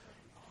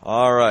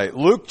All right,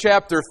 Luke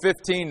chapter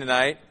 15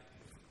 tonight.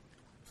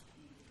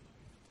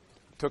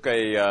 Took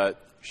a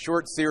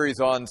short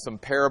series on some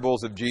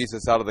parables of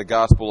Jesus out of the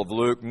Gospel of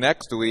Luke.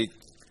 Next week,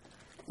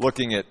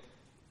 looking at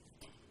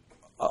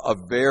a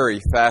very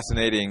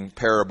fascinating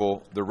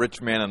parable, the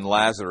rich man and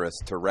Lazarus,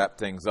 to wrap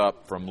things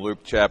up from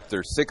Luke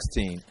chapter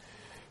 16.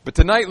 But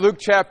tonight, Luke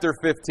chapter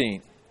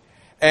 15.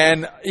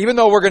 And even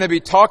though we're going to be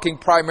talking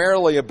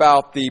primarily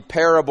about the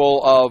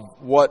parable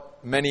of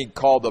what many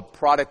call the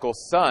prodigal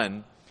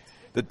son,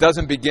 that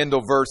doesn't begin till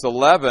verse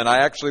 11, I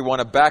actually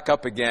want to back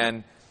up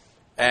again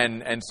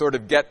and sort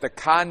of get the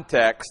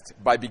context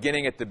by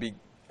beginning at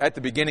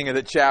the beginning of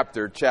the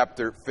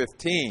chapter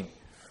 15.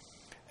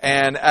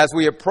 And as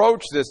we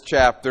approach this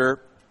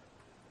chapter,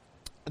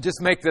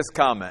 just make this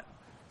comment.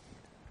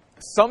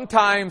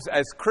 Sometimes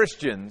as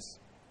Christians,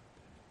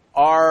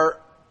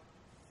 our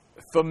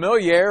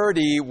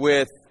familiarity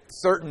with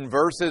certain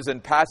verses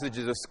and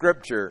passages of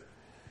Scripture,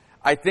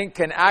 I think,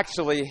 can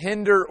actually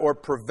hinder or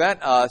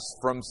prevent us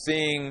from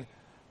seeing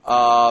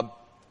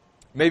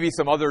maybe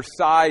some other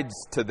sides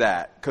to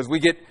that. Because we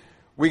get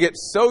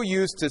so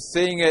used to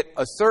seeing it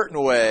a certain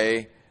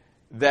way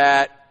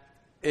that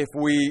if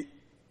we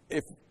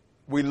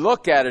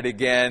look at it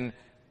again,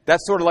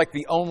 that's sort of like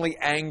the only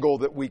angle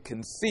that we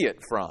can see it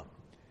from.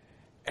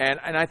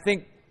 And I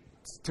think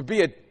to be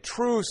a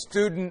true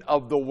student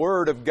of the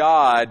Word of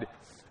God,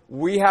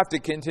 we have to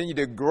continue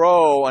to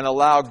grow and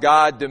allow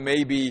God to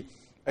maybe,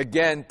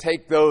 again,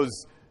 take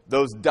those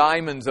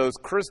diamonds, those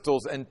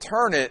crystals, and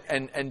turn it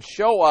and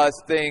show us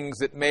things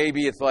that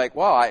maybe it's like,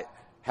 wow, I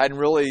hadn't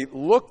really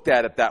looked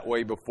at it that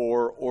way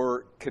before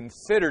or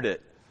considered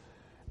it.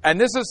 And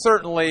this is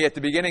certainly, at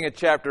the beginning of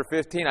chapter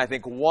 15, I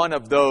think one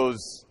of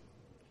those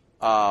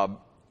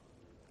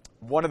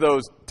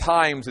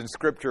times in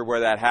Scripture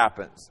where that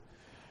happens.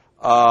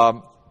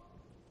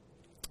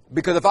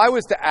 Because if I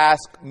was to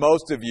ask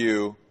most of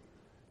you,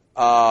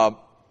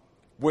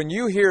 when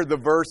you hear the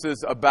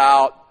verses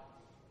about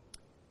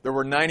there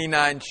were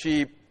 99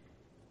 sheep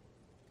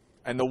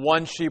and the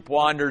one sheep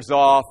wanders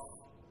off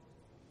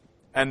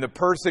and the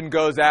person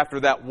goes after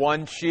that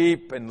one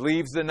sheep and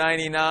leaves the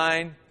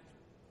 99,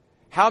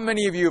 how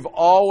many of you have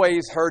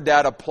always heard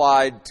that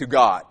applied to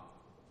God?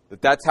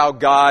 That's how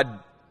God,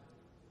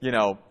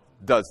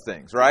 does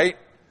things, right?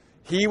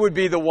 He would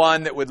be the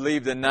one that would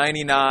leave the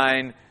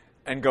 99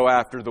 and go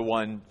after the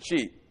one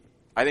sheep.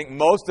 I think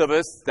most of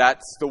us,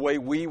 that's the way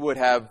we would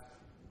have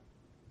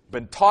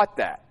been taught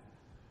that.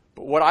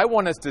 But what I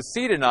want us to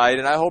see tonight,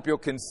 and I hope you'll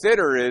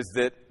consider, is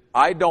that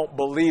I don't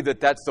believe that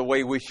that's the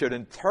way we should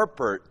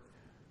interpret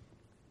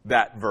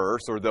that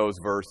verse or those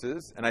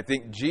verses. And I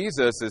think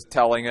Jesus is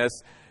telling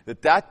us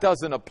that that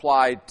doesn't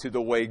apply to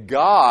the way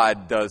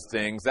God does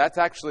things. That's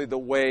actually the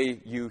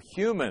way you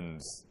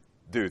humans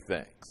do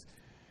things.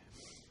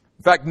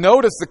 In fact,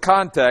 notice the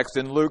context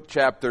in Luke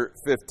chapter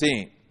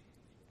 15.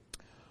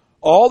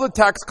 All the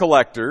tax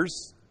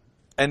collectors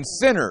and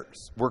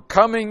sinners were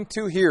coming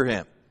to hear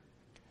him.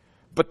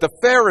 But the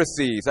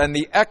Pharisees and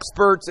the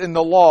experts in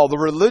the law, the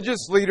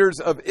religious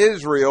leaders of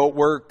Israel,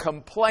 were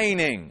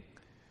complaining.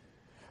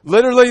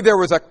 Literally, there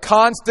was a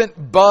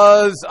constant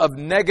buzz of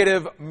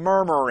negative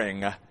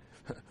murmuring.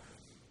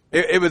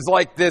 It was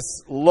like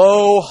this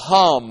low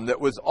hum that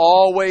was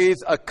always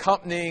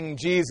accompanying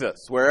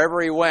Jesus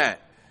wherever he went.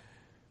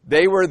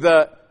 They were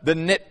the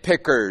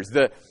nitpickers,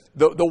 the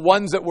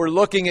ones that were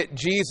looking at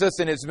Jesus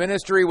and his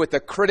ministry with a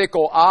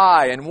critical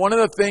eye. And one of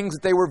the things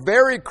that they were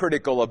very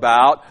critical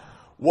about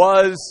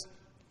was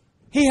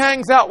he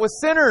hangs out with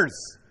sinners.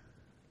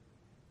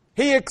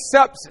 He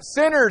accepts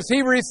sinners.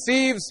 He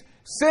receives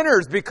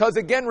sinners. Because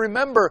again,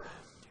 remember,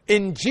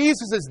 in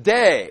Jesus'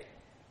 day,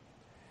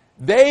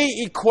 they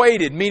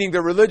equated, meaning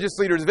the religious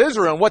leaders of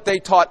Israel, and what they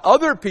taught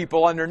other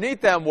people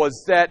underneath them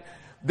was that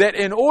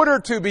in order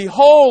to be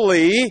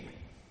holy,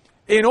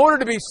 in order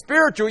to be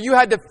spiritual, you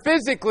had to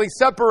physically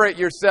separate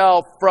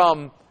yourself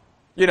from,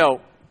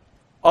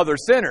 other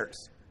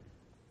sinners.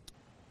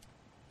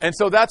 And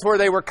so that's where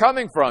they were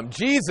coming from.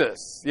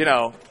 Jesus,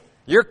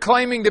 you're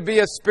claiming to be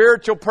a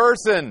spiritual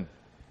person,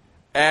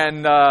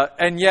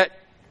 and yet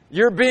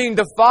you're being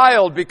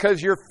defiled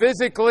because you're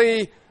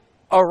physically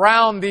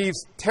around these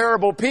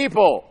terrible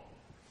people.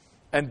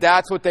 And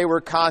that's what they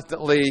were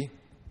constantly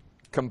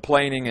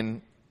complaining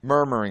and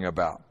murmuring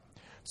about.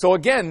 So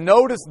again,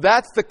 notice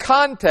that's the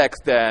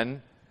context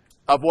then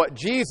of what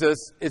Jesus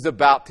is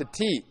about to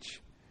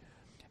teach.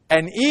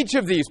 And each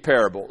of these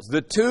parables,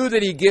 the two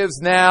that he gives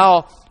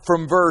now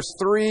from verse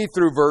 3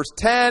 through verse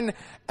 10,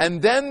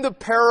 and then the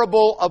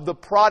parable of the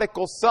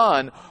prodigal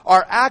son,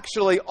 are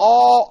actually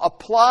all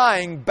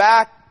applying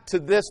back to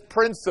this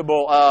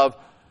principle of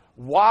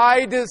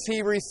why does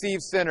he receive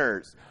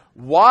sinners?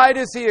 Why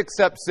does he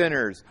accept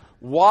sinners?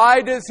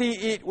 Why does he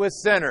eat with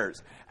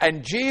sinners?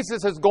 And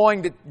Jesus is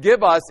going to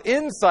give us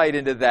insight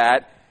into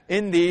that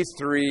in these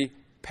three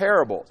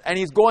parables. And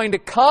he's going to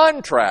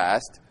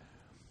contrast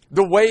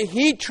the way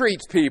he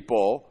treats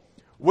people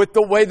with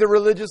the way the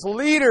religious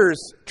leaders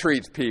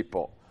treats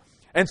people.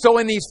 And so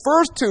in these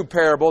first two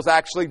parables,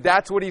 actually,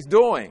 that's what he's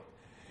doing.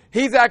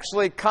 He's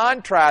actually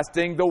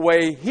contrasting the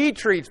way he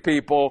treats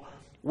people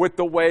with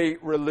the way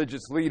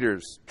religious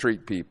leaders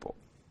treat people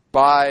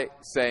by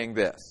saying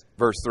this.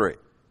 Verse 3.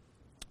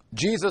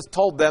 Jesus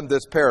told them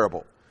this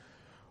parable.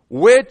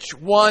 Which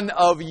one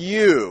of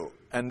you,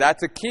 and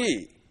that's a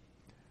key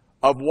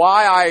of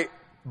why I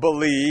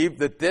believe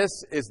that this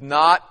is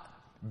not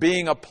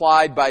being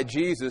applied by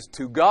Jesus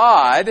to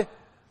God,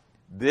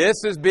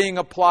 this is being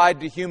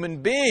applied to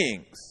human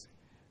beings.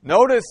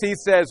 Notice he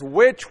says,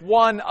 which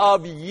one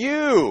of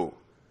you,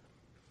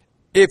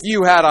 if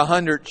you had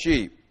 100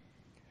 sheep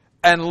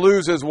and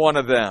loses one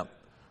of them,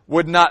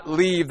 would not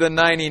leave the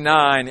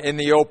 99 in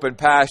the open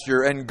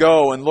pasture and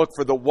go and look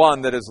for the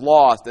one that is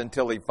lost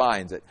until he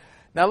finds it?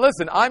 Now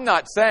listen, I'm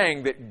not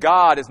saying that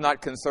God is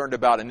not concerned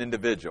about an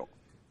individual.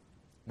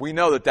 We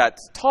know that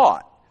that's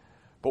taught.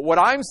 But what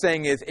I'm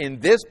saying is, in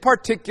this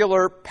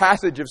particular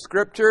passage of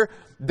Scripture,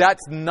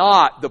 that's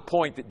not the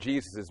point that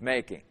Jesus is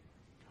making.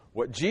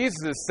 What Jesus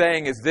is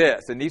saying is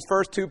this. In these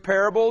first two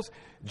parables,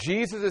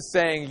 Jesus is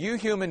saying, you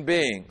human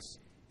beings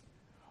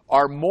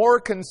are more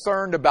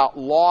concerned about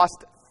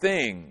lost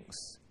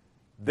things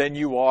than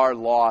you are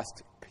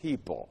lost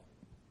people.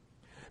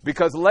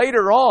 Because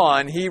later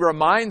on, he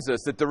reminds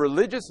us that the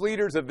religious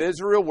leaders of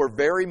Israel were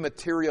very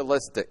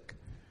materialistic.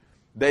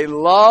 They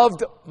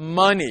loved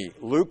money.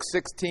 Luke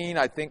 16,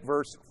 I think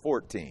verse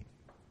 14.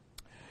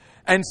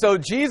 And so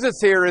Jesus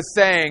here is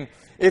saying,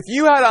 if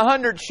you had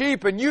 100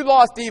 sheep and you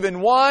lost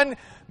even one,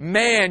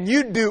 man,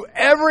 you'd do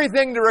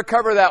everything to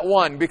recover that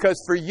one.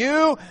 Because for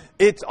you,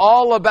 it's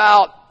all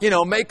about,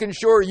 making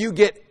sure you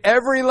get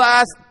every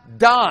last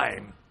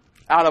dime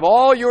out of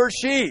all your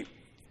sheep.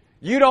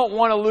 You don't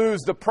want to lose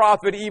the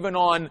profit even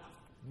on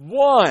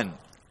one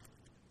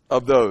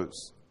of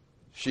those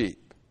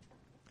sheep.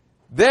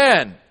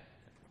 Then,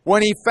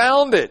 when he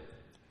found it,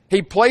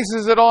 he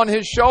places it on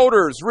his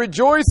shoulders,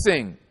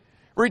 rejoicing.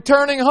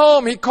 Returning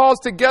home, he calls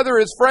together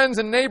his friends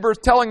and neighbors,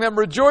 telling them,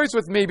 rejoice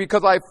with me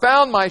because I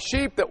found my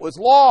sheep that was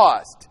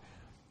lost.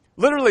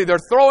 Literally, they're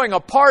throwing a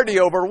party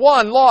over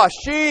one lost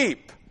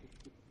sheep.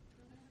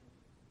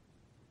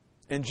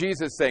 And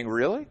Jesus is saying,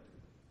 really?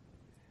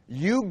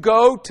 You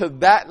go to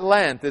that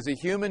length as a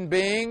human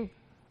being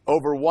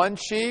over one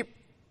sheep,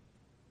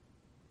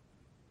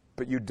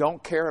 but you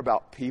don't care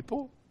about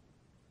people?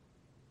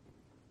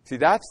 See,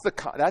 that's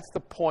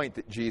the point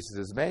that Jesus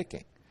is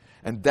making.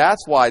 And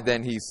that's why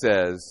then he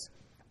says,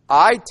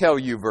 I tell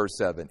you, verse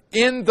 7,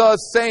 in the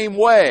same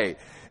way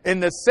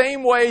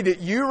that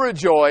you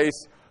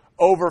rejoice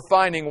over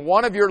finding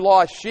one of your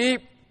lost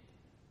sheep,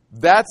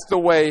 that's the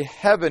way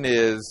heaven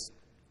is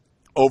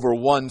over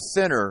one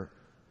sinner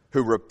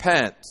who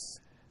repents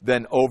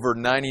than over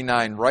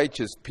 99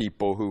 righteous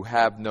people who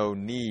have no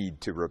need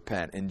to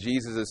repent. And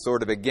Jesus is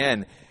sort of,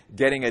 again,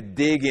 getting a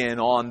dig in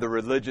on the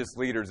religious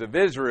leaders of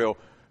Israel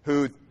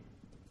who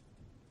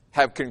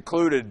have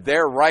concluded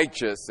they're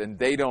righteous and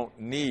they don't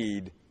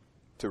need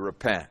to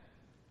repent.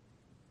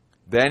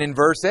 Then in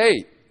verse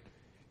 8,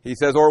 he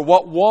says, or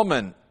what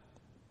woman,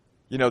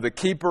 the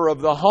keeper of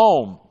the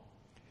home,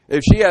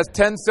 if she has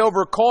 10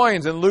 silver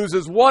coins and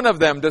loses one of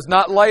them, does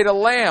not light a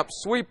lamp,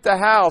 sweep the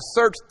house,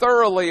 search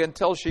thoroughly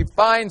until she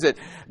finds it.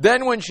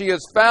 Then when she has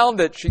found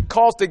it, she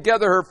calls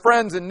together her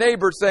friends and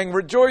neighbors, saying,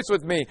 rejoice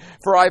with me,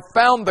 for I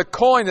found the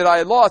coin that I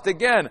had lost.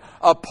 Again,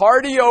 a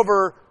party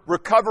over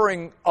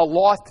recovering a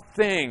lost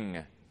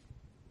thing.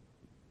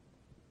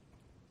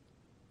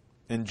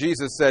 And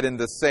Jesus said, in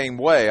the same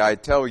way, I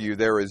tell you,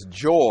 there is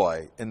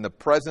joy in the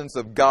presence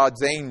of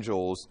God's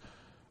angels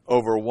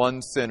over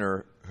one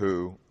sinner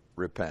who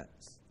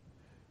repents.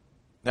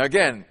 Now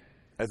again,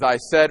 as I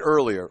said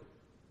earlier,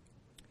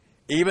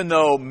 even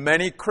though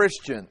many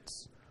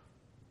Christians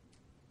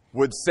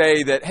would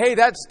say that, hey,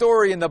 that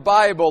story in the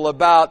Bible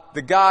about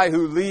the guy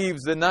who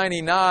leaves the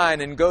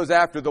 99 and goes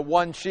after the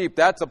one sheep,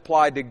 that's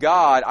applied to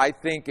God. I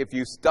think if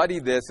you study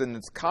this in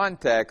its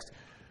context,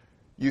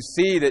 you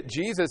see that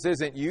Jesus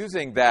isn't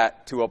using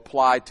that to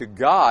apply to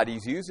God.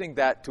 He's using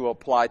that to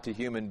apply to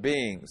human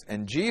beings.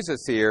 And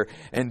Jesus here,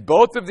 in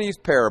both of these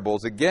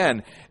parables,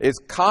 again, is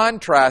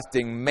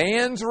contrasting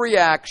man's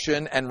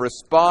reaction and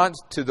response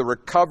to the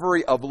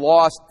recovery of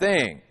lost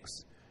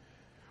things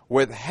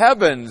with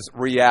heaven's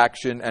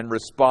reaction and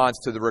response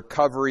to the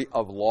recovery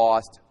of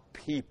lost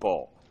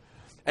people.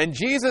 And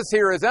Jesus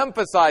here is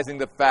emphasizing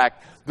the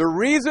fact, the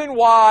reason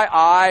why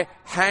I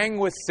hang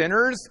with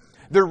sinners,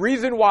 the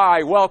reason why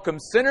I welcome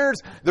sinners,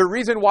 the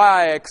reason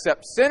why I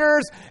accept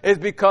sinners, is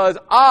because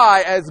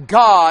I, as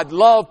God,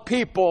 love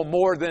people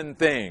more than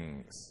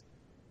things.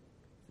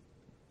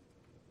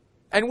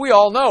 And we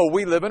all know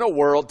we live in a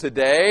world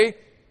today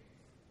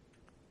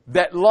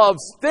that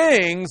loves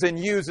things and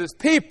uses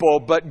people,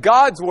 but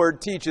God's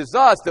Word teaches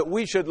us that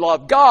we should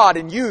love God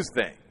and use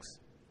things.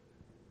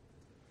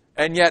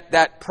 And yet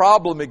that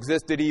problem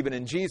existed even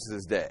in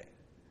Jesus' day,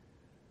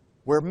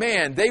 where,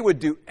 man, they would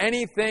do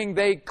anything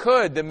they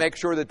could to make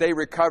sure that they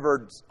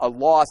recovered a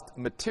lost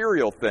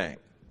material thing,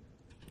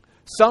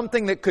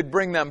 something that could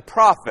bring them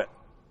profit.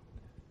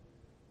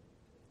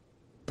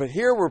 But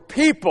here were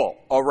people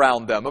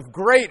around them of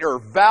greater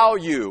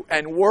value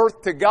and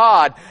worth to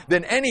God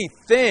than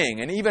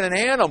anything and even an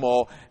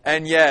animal,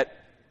 and yet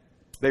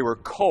they were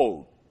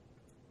cold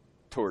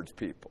towards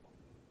people.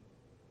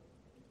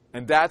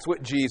 And that's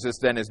what Jesus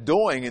then is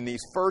doing in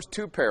these first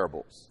two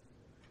parables.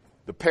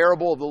 The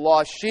parable of the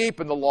lost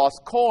sheep and the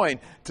lost coin,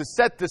 to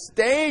set the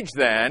stage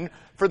then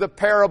for the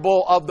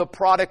parable of the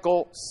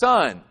prodigal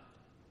son,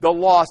 the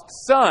lost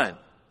son,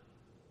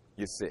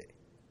 you see.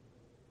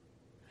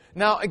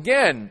 Now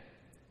again,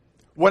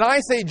 when I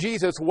say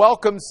Jesus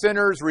welcomes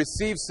sinners,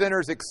 receives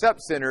sinners,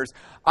 accepts sinners,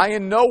 I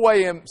in no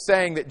way am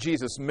saying that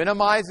Jesus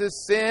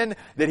minimizes sin,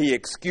 that he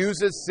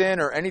excuses sin,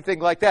 or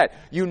anything like that.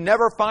 You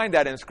never find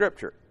that in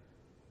Scripture.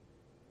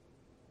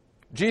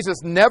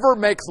 Jesus never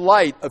makes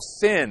light of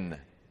sin.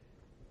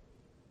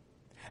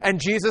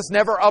 And Jesus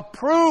never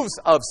approves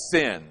of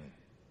sin.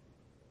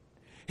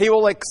 He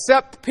will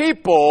accept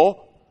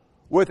people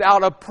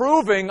without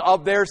approving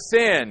of their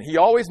sin. He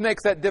always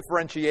makes that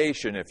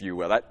differentiation, if you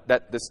will,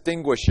 that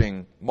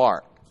distinguishing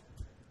mark.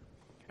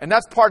 And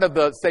that's part of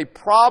the, say,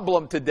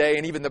 problem today,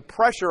 and even the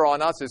pressure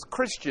on us as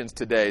Christians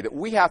today that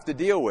we have to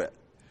deal with.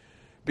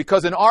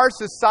 Because in our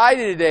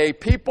society today,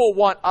 people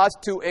want us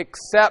to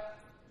accept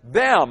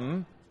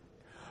them,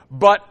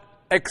 but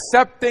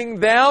accepting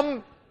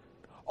them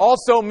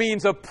also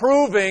means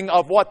approving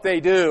of what they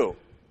do.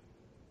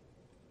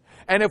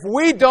 And if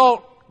we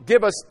don't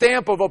give a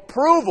stamp of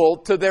approval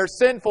to their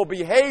sinful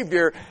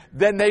behavior,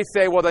 then they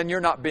say, well, then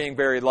you're not being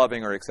very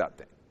loving or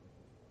accepting.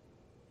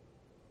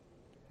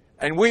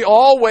 And we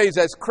always,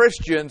 as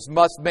Christians,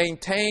 must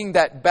maintain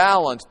that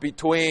balance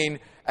between,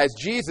 as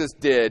Jesus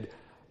did,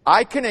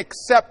 I can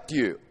accept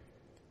you,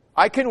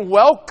 I can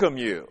welcome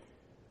you,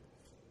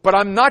 but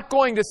I'm not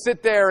going to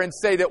sit there and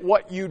say that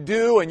what you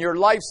do and your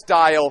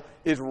lifestyle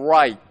is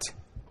right.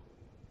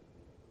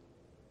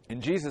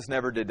 And Jesus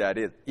never did that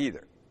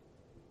either.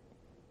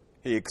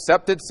 He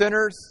accepted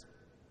sinners.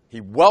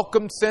 He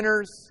welcomed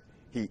sinners.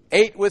 He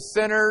ate with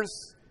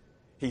sinners.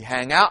 He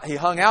hung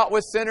out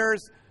with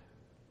sinners.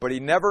 But he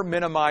never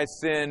minimized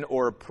sin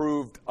or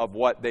approved of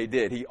what they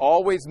did. He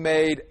always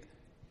made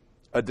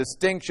a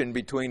distinction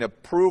between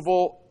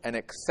approval and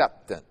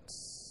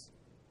acceptance.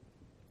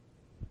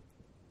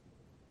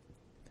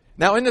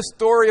 Now, in the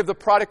story of the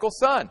prodigal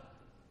son,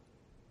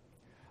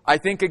 I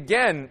think,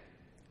 again,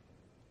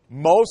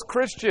 most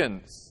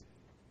Christians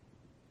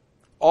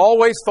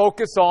always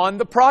focus on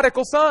the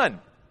prodigal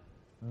son.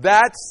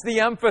 That's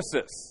the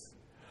emphasis.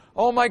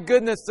 Oh my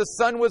goodness, the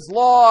son was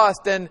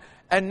lost and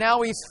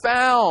now he's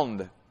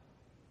found.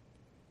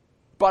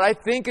 But I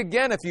think,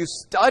 again, if you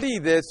study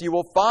this, you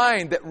will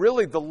find that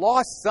really the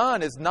lost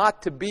son is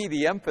not to be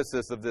the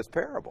emphasis of this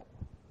parable.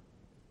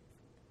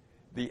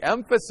 The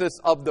emphasis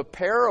of the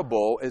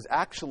parable is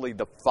actually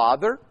the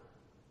father.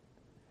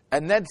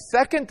 And then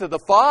second to the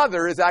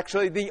father is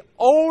actually the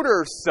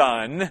older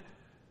son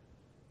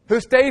who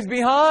stays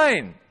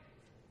behind.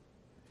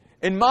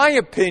 In my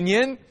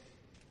opinion,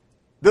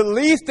 the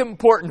least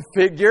important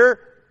figure,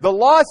 the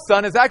lost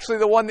son, is actually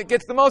the one that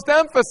gets the most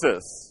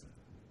emphasis.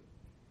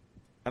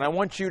 And I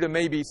want you to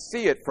maybe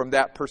see it from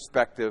that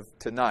perspective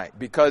tonight.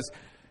 Because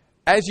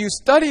as you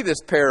study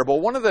this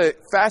parable, one of the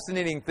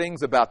fascinating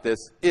things about this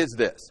is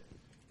this.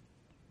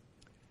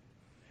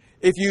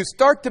 If you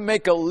start to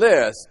make a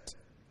list,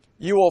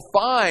 you will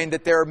find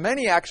that there are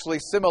many actually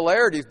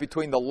similarities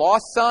between the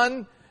lost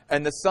son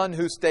and the son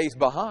who stays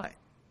behind.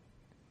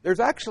 There's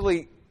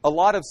actually a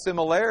lot of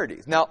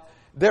similarities. Now,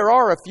 there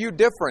are a few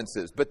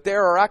differences, but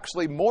there are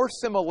actually more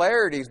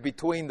similarities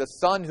between the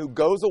son who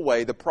goes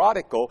away, the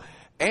prodigal,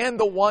 and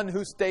the one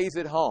who stays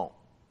at home.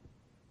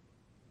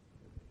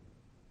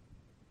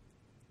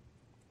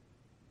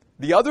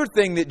 The other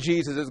thing that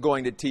Jesus is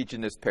going to teach in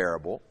this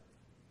parable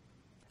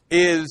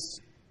is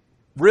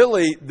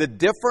really the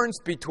difference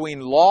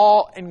between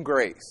law and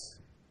grace.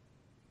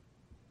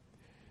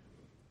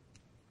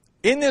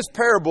 In this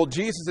parable,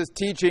 Jesus is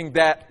teaching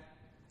that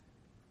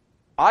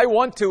I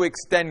want to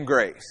extend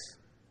grace.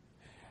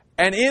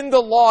 And in the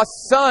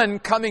lost son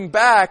coming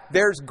back,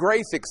 there's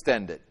grace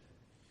extended.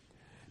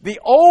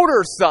 The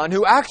older son,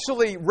 who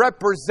actually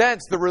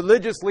represents the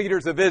religious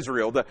leaders of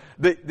Israel,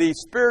 the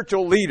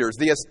spiritual leaders,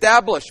 the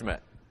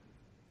establishment,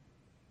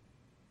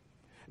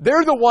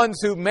 they're the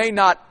ones who may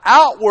not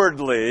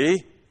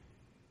outwardly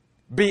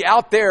be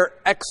out there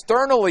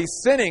externally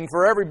sinning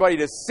for everybody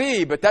to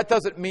see, but that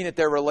doesn't mean that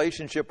their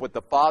relationship with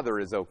the Father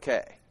is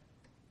okay.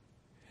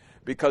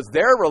 Because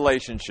their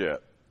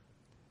relationship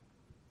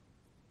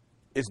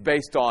is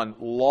based on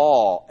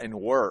law and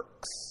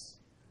works,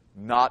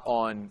 not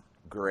on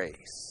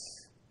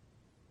grace.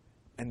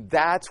 And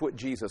that's what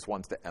Jesus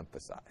wants to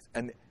emphasize.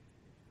 And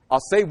I'll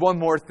say one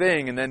more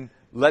thing, and then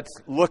let's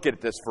look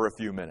at this for a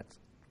few minutes.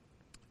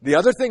 The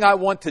other thing I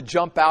want to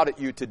jump out at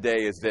you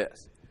today is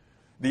this.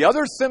 The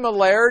other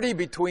similarity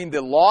between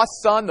the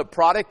lost son, the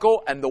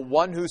prodigal, and the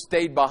one who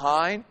stayed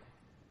behind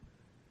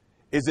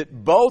is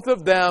that both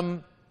of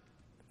them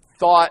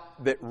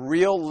thought that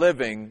real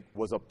living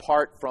was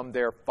apart from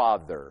their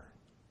father.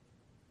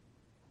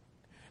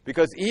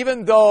 Because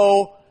even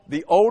though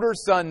the older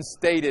son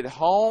stayed at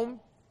home,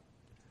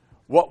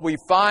 what we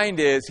find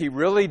is he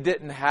really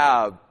didn't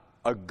have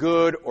a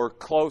good or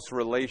close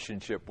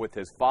relationship with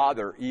his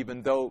father,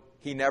 even though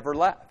he never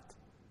left.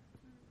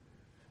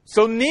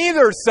 So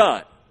neither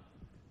son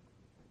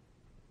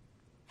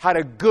had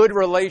a good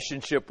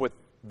relationship with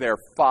their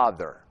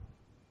father.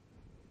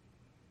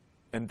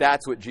 And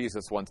that's what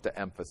Jesus wants to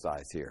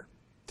emphasize here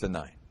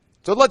tonight.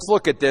 So let's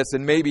look at this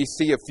and maybe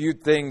see a few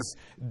things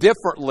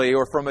differently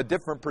or from a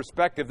different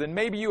perspective than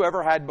maybe you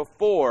ever had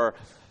before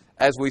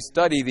as we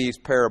study these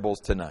parables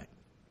tonight.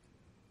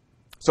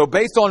 So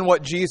based on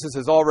what Jesus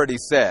has already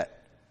said,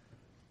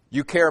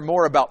 you care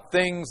more about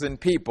things than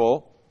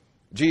people.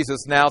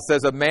 Jesus now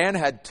says a man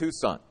had 2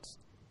 sons.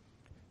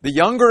 The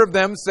younger of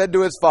them said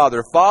to his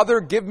father,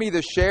 "Father, give me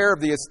the share of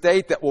the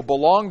estate that will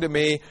belong to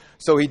me."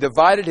 So he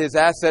divided his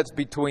assets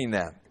between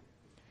them.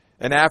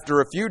 And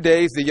after a few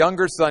days, the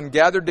younger son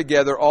gathered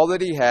together all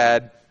that he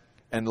had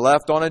and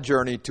left on a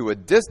journey to a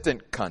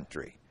distant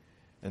country.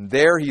 And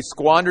there he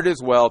squandered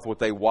his wealth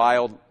with a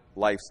wild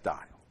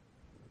lifestyle.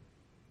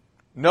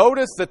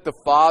 Notice that the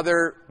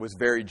father was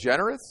very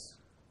generous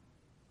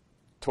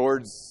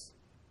towards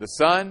the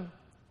son,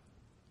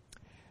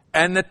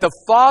 and that the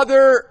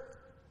father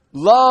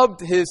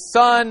loved his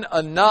son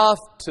enough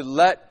to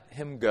let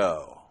him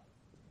go.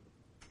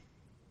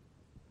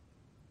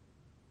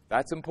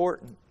 That's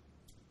important.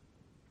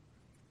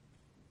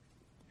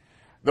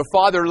 The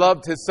father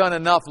loved his son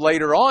enough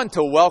later on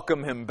to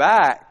welcome him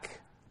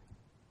back,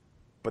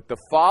 but the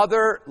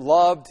father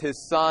loved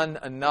his son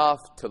enough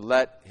to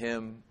let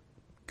him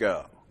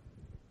go.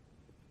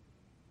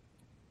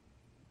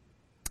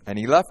 And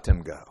he left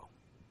him go.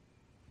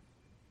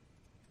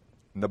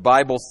 And the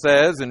Bible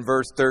says in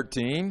verse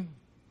 13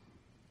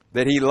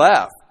 that he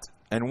left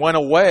and went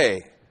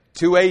away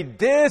to a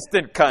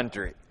distant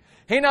country.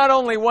 He not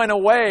only went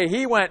away,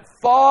 he went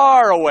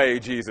far away,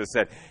 Jesus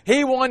said.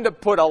 He wanted to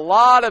put a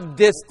lot of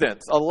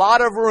distance, a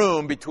lot of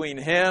room between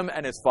him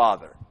and his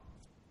father.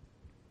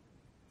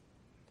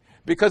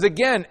 Because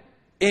again,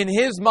 in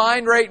his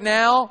mind right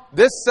now,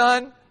 this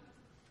son,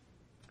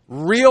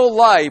 real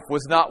life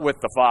was not with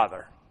the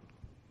father.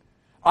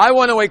 I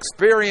want to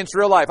experience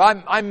real life.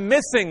 I'm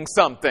missing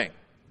something.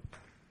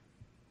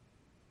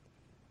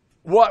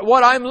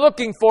 What I'm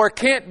looking for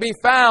can't be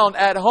found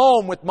at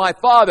home with my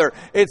father.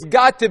 It's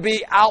got to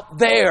be out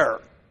there.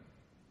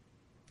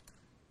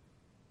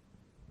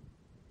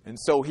 And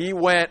so he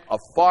went a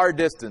far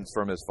distance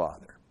from his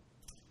father.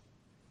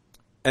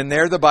 And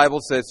there the Bible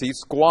says he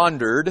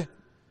squandered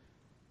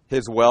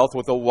his wealth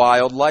with a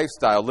wild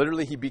lifestyle.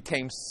 Literally, he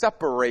became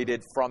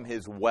separated from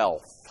his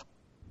wealth.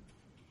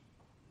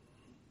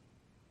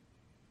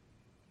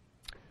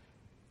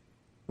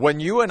 When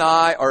you and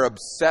I are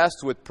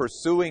obsessed with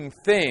pursuing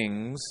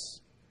things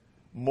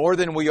more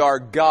than we are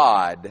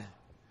God,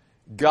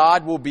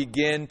 God will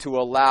begin to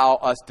allow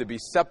us to be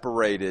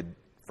separated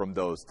from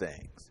those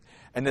things.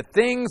 And the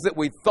things that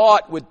we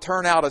thought would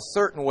turn out a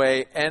certain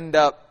way end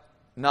up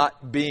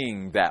not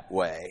being that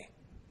way.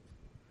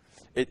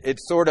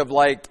 It's sort of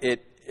like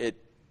it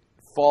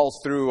falls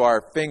through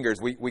our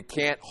fingers. We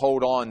can't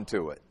hold on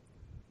to it.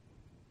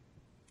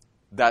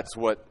 That's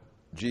what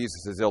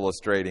Jesus is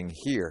illustrating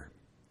here.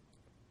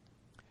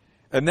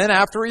 And then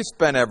after he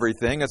spent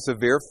everything, a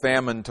severe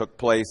famine took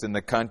place in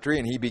the country,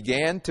 and he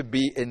began to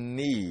be in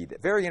need.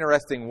 A very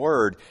interesting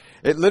word.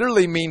 It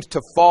literally means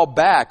to fall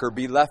back or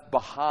be left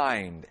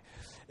behind.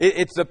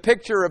 It's a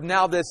picture of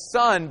now this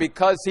son,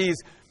 because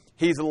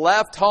he's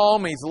left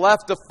home, he's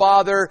left the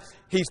father,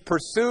 he's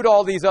pursued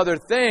all these other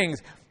things,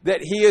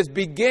 that he is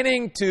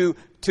beginning to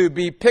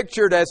be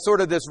pictured as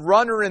sort of this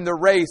runner in the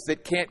race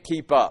that can't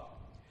keep up.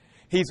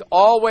 He's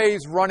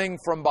always running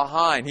from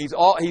behind. He's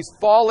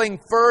falling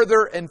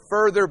further and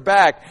further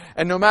back.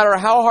 And no matter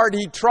how hard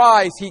he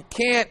tries, he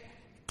can't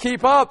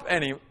keep up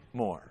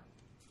anymore.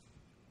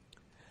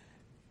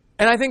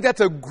 And I think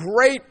that's a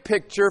great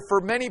picture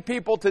for many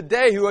people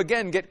today who,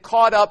 again, get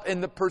caught up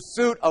in the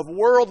pursuit of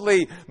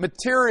worldly,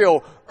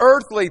 material,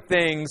 earthly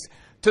things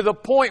to the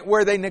point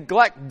where they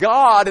neglect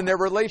God and their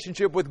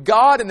relationship with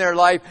God in their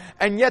life.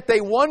 And yet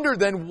they wonder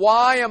then,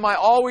 why am I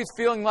always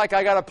feeling like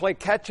I got to play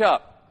catch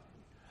up?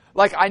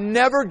 Like I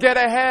never get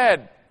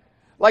ahead.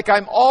 Like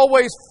I'm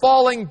always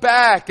falling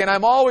back and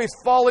I'm always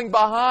falling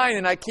behind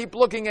and I keep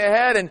looking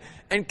ahead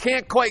and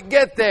can't quite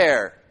get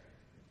there.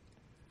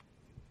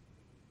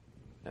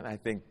 And I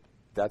think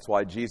that's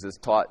why Jesus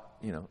taught,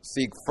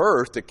 seek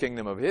first the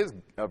kingdom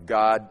of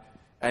God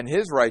and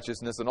His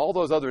righteousness, and all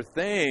those other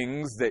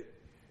things that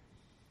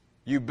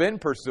you've been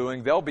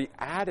pursuing, they'll be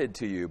added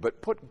to you.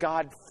 But put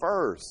God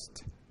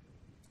first.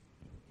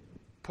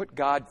 Put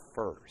God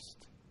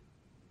first.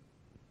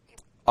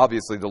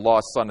 Obviously, the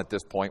lost son at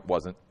this point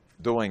wasn't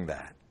doing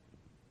that.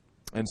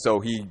 And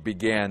so he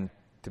began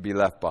to be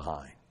left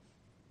behind.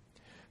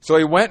 So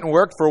he went and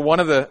worked for one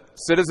of the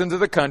citizens of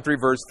the country,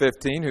 verse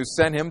 15, who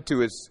sent him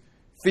to his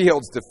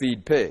fields to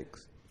feed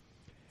pigs.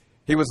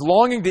 He was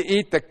longing to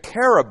eat the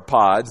carob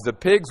pods the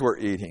pigs were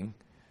eating,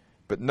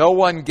 but no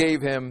one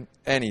gave him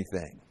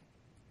anything.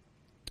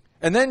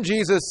 And then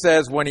Jesus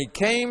says, when he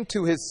came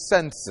to his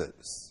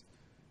senses,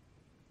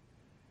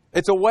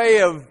 it's a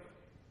way of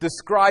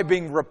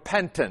describing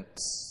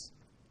repentance.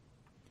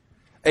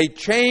 A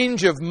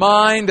change of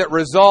mind that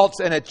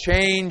results in a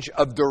change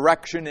of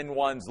direction in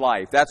one's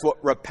life. That's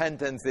what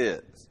repentance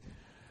is.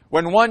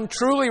 When one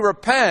truly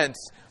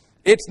repents,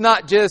 it's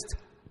not just,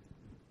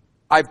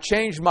 I've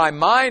changed my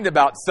mind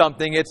about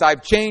something. It's,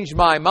 I've changed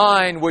my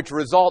mind, which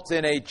results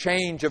in a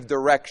change of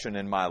direction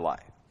in my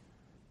life.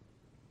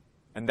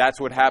 And that's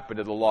what happened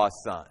to the lost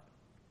son.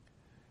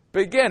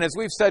 But again, as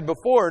we've said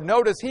before,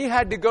 notice he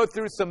had to go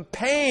through some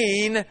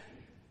pain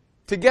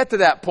to get to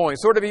that point.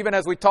 Sort of even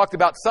as we talked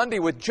about Sunday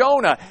with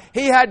Jonah.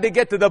 He had to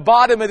get to the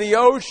bottom of the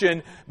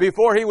ocean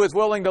before he was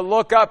willing to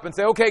look up and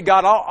say, okay,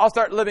 God, I'll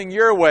start living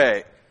your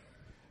way.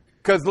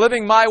 Because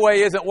living my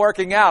way isn't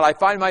working out. I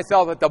find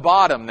myself at the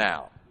bottom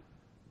now.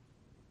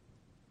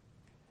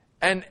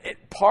 And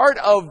part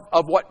of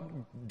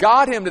what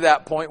got him to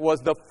that point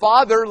was the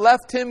Father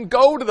left him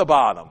go to the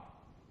bottom.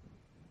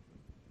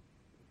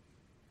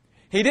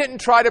 He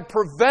didn't try to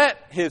prevent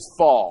his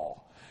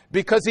fall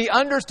because he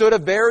understood a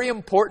very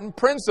important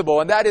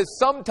principle, and that is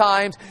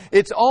sometimes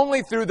it's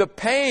only through the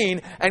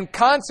pain and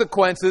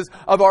consequences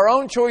of our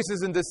own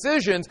choices and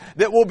decisions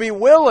that we'll be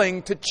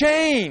willing to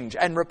change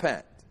and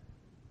repent.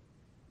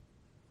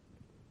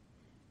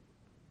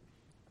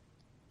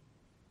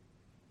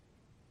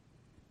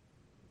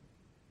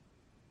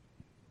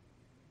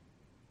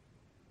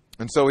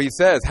 And so he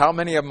says, how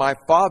many of my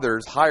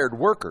father's hired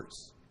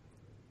workers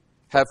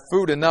have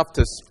food enough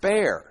to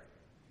spare?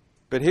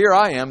 But here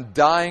I am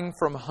dying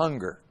from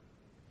hunger.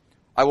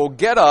 I will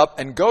get up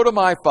and go to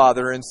my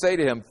father and say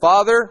to him,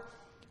 Father,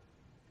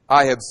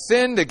 I have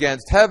sinned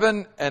against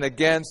heaven and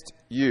against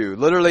you.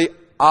 Literally,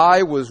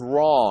 I was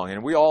wrong.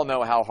 And we all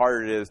know how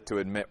hard it is to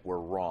admit we're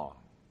wrong.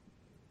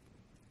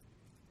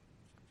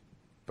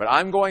 But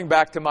I'm going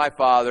back to my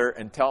father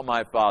and tell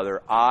my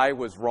father, I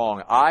was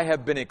wrong. I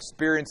have been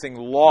experiencing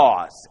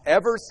loss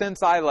ever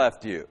since I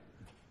left you.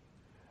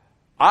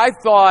 I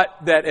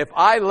thought that if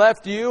I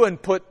left you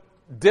and put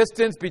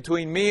distance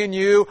between me and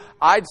you,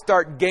 I'd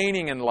start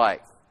gaining in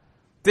life.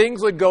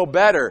 Things would go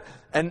better.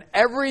 And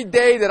every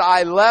day that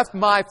I left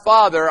my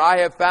father,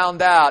 I have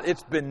found out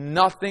it's been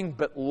nothing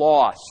but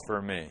loss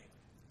for me.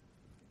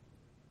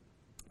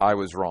 I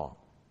was wrong.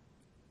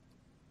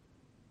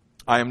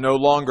 I am no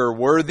longer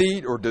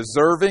worthy or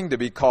deserving to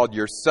be called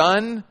your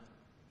son.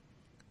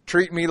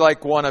 Treat me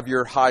like one of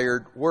your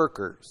hired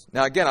workers.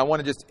 Now again, I want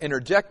to just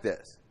interject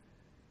this.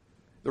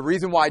 The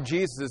reason why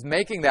Jesus is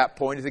making that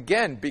point is,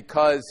 again,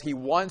 because he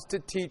wants to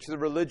teach the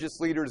religious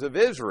leaders of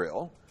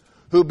Israel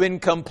who've been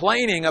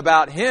complaining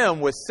about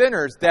him with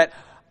sinners that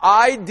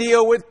I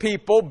deal with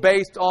people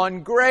based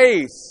on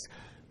grace.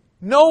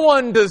 No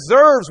one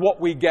deserves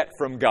what we get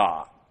from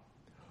God.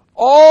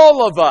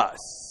 All of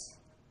us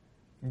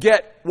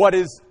get what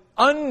is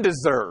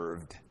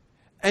undeserved.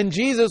 And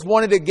Jesus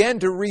wanted again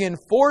to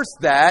reinforce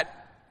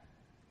that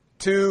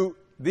to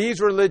these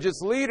religious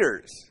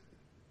leaders.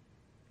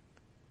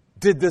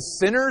 Did the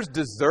sinners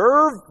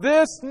deserve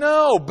this?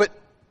 No, but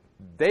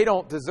they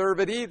don't deserve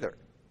it either.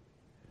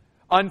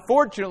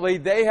 Unfortunately,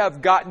 they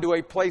have gotten to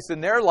a place in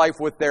their life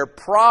with their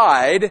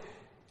pride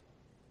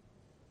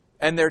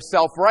and their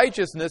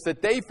self-righteousness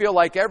that they feel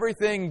like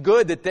everything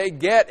good that they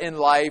get in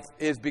life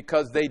is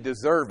because they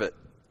deserve it.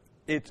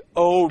 It's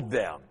owed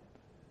them.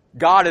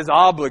 God is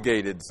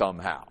obligated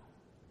somehow.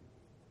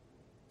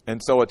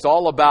 And so it's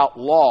all about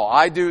law.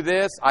 I do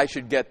this, I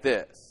should get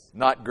this,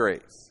 not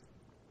grace.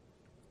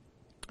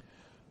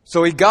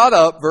 So he got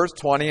up, verse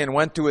 20, and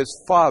went to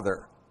his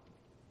father.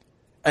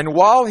 And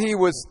while he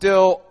was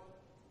still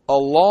a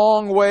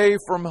long way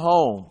from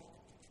home,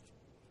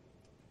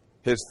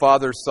 his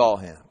father saw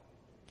him.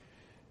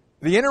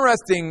 The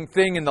interesting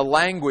thing in the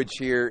language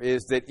here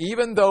is that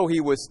even though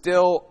he was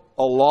still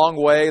a long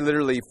way,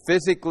 literally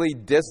physically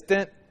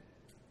distant,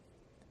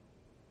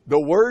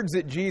 the words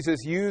that Jesus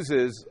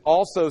uses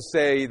also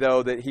say,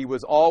 though, that he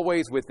was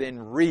always within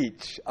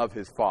reach of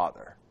his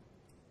Father.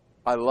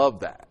 I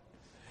love that.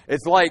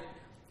 It's like,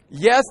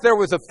 yes, there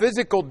was a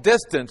physical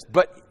distance,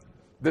 but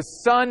the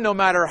Son, no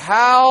matter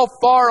how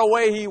far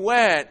away he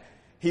went,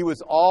 he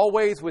was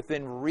always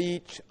within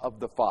reach of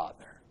the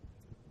Father.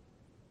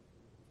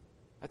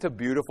 That's a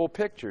beautiful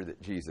picture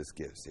that Jesus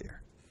gives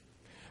here.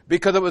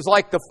 Because it was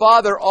like the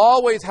Father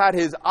always had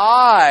his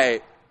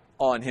eye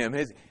on him.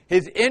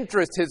 His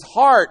interest, his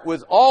heart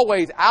was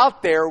always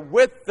out there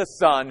with the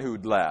Son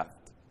who'd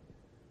left.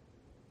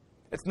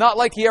 It's not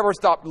like he ever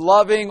stopped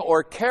loving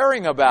or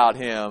caring about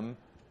him,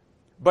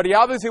 but he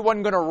obviously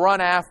wasn't going to run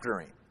after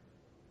him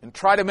and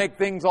try to make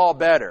things all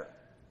better.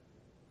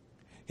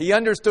 He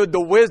understood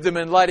the wisdom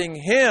in letting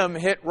him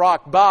hit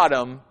rock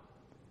bottom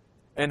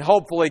and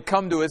hopefully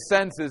come to his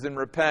senses and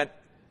repent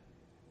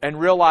and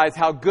realize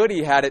how good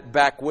he had it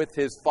back with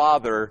his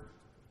Father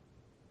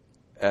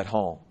at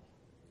home.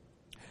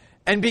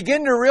 And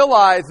begin to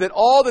realize that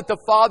all that the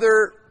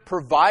Father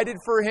provided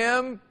for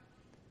him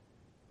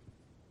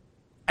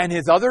and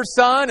his other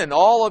son and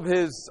all of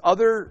his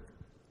other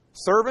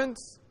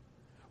servants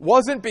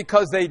wasn't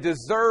because they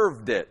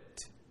deserved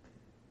it.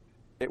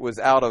 It was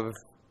out of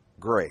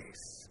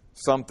grace,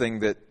 something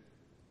that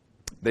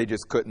they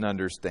just couldn't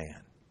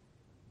understand.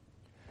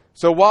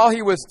 So while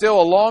he was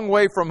still a long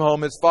way from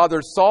home, his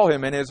father saw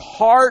him, and his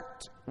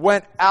heart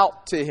went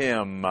out to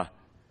him.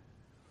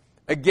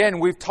 Again,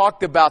 we've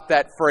talked about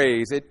that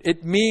phrase.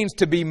 It means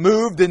to be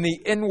moved in the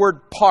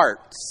inward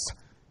parts,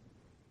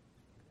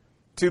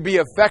 to be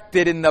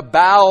affected in the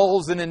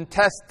bowels and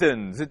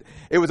intestines.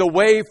 It was a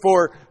way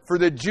for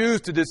the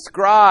Jews to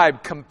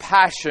describe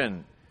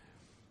compassion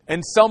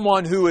and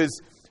someone who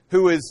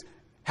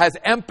has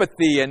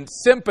empathy and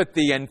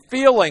sympathy and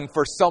feeling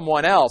for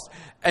someone else.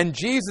 And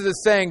Jesus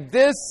is saying,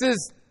 this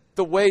is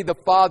the way the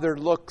Father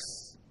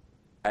looks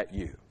at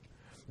you.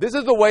 This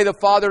is the way the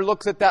Father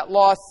looks at that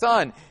lost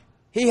son.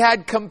 He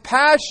had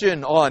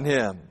compassion on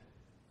him.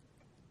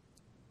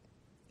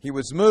 He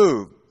was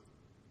moved.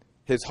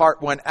 His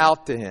heart went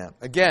out to him.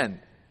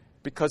 Again,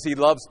 because he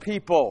loves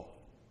people.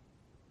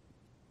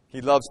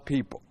 He loves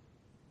people.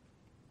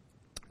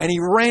 And he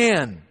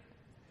ran.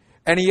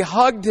 And he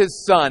hugged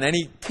his son. And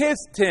he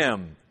kissed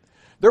him.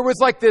 There was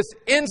like this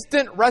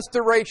instant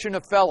restoration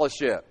of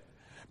fellowship.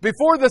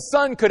 Before the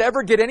son could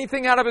ever get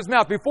anything out of his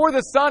mouth, before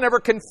the son ever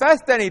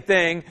confessed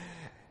anything,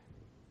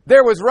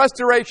 there was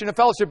restoration of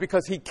fellowship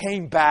because he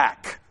came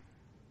back.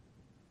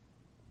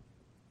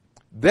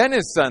 Then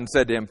his son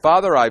said to him,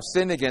 Father, I've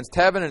sinned against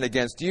heaven and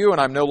against you, and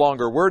I'm no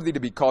longer worthy to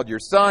be called your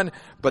son.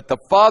 But the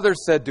father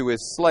said to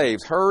his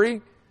slaves,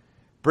 hurry,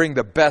 bring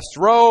the best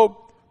robe,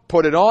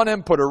 put it on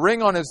him, put a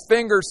ring on his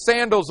finger,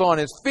 sandals on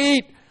his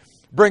feet,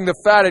 bring the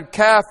fatted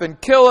calf and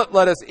kill it.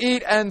 Let us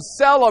eat and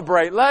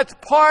celebrate. Let's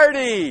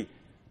party.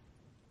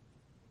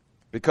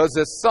 Because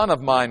this son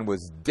of mine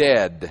was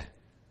dead,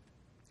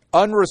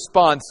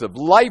 unresponsive,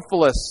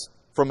 lifeless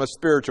from a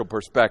spiritual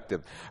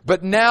perspective.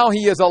 But now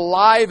he is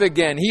alive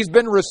again. He's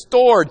been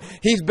restored.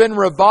 He's been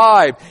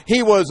revived.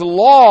 He was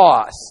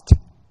lost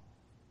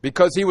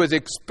because he was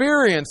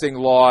experiencing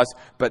loss,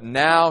 but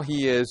now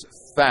he is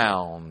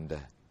found.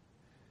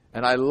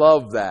 And I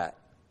love that.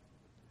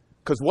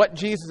 Because what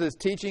Jesus is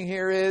teaching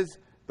here is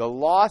the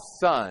lost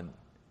son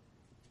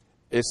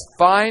is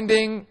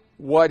finding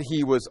what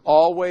he was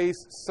always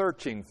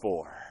searching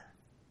for.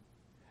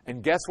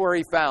 And guess where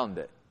he found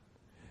it?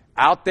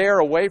 Out there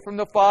away from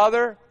the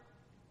Father?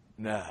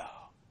 No.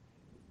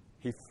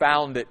 He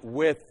found it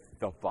with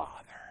the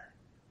Father.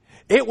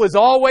 It was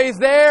always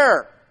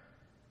there.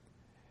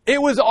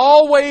 It was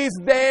always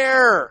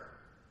there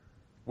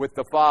with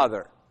the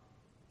Father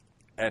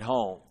at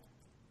home.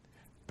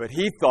 But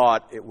he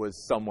thought it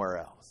was somewhere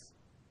else.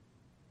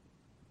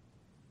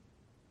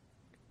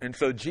 And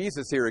so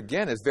Jesus here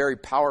again is very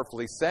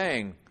powerfully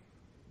saying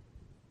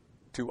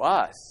to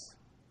us,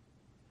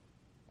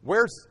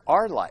 where's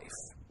our life?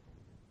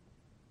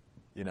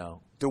 You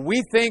know, do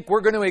we think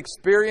we're going to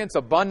experience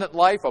abundant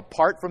life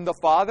apart from the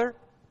Father?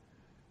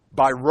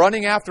 By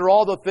running after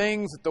all the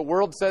things that the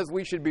world says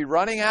we should be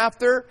running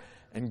after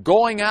and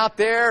going out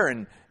there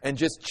and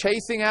just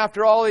chasing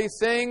after all these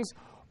things?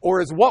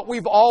 Or is what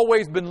we've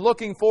always been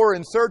looking for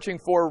and searching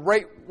for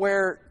right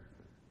where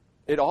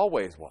it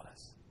always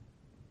was?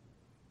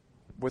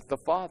 With the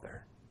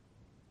Father,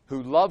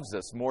 who loves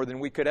us more than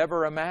we could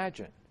ever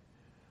imagine.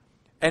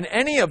 And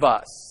any of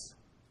us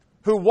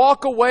who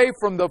walk away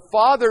from the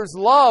Father's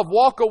love,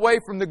 walk away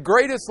from the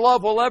greatest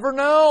love we'll ever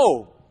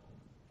know.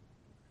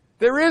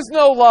 There is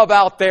no love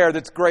out there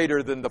that's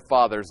greater than the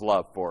Father's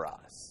love for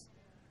us.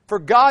 For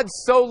God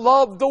so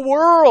loved the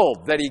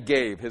world that He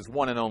gave His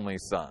one and only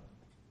Son.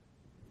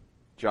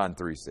 John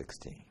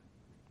 3:16.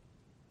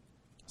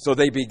 So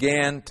they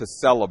began to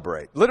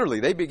celebrate. Literally,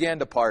 they began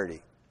to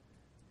party.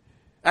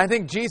 I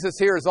think Jesus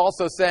here is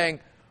also saying,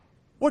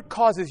 what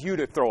causes you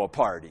to throw a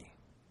party?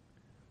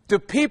 Do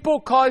people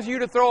cause you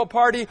to throw a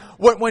party?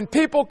 When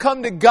people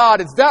come to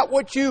God, is that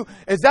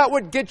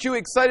what gets you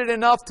excited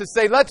enough to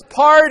say, let's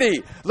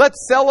party,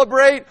 let's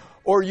celebrate?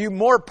 Or are you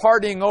more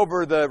partying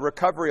over the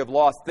recovery of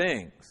lost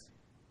things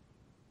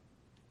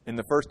in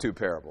the first two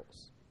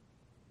parables?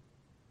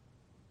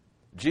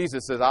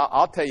 Jesus says,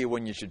 I'll tell you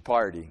when you should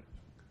party.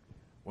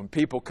 When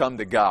people come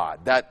to God.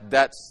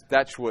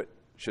 That's what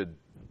should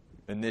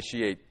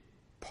initiate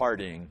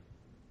partying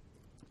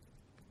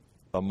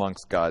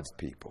amongst God's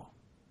people.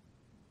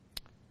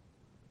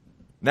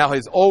 Now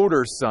his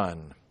older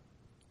son.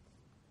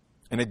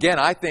 And again,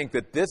 I think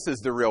that this is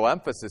the real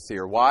emphasis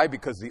here. Why?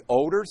 Because the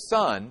older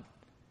son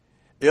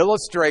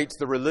illustrates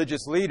the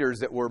religious leaders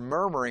that were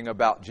murmuring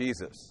about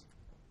Jesus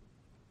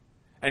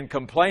and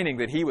complaining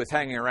that he was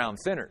hanging around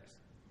sinners.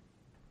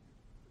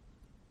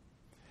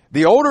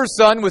 The older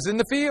son was in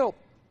the field.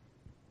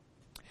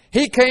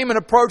 He came and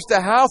approached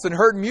the house and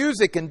heard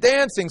music and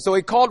dancing. So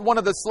he called one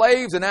of the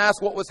slaves and asked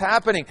what was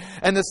happening.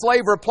 And the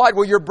slave replied,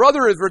 well, your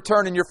brother has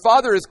returned and your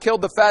father has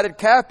killed the fatted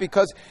calf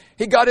because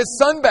he got his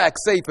son back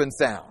safe and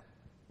sound.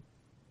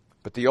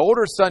 But the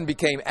older son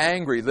became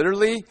angry,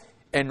 literally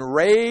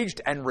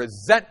enraged and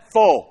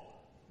resentful.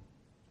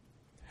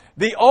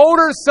 The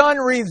older son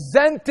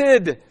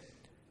resented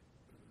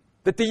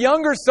That the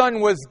younger son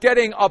was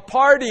getting a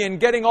party and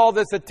getting all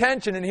this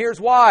attention. And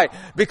here's why.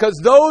 Because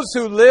those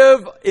who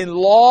live in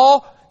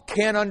law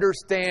can't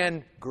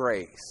understand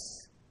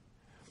grace.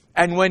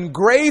 And when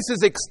grace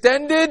is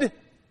extended,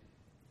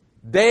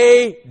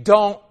 they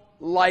don't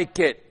like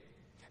it.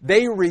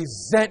 They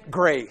resent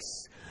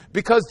grace.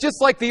 Because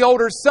just like the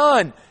older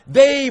son,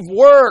 they've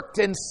worked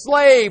and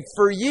slaved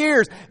for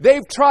years.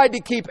 They've tried to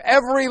keep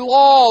every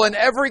law and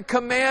every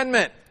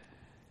commandment.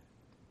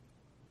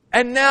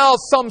 And now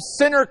some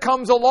sinner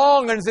comes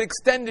along and has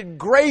extended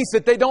grace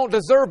that they don't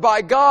deserve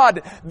by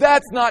God.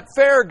 That's not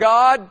fair,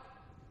 God.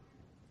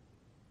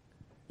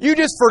 You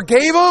just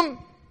forgave them?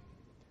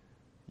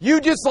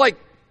 You just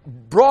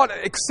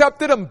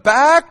accepted them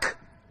back?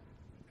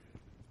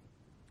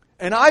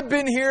 And I've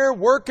been here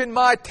working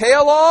my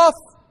tail off?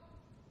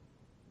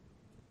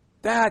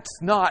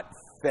 That's not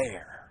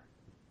fair.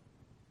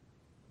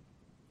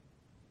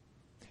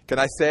 Can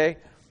I say,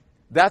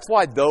 that's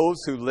why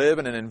those who live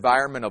in an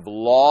environment of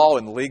law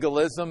and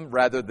legalism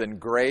rather than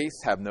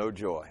grace have no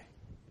joy.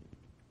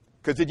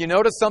 Because did you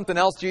notice something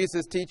else Jesus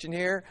is teaching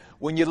here?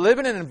 When you live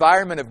in an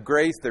environment of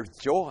grace, there's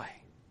joy.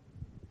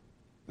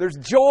 There's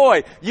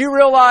joy. You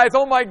realize,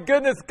 oh my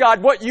goodness,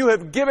 God, what you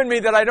have given me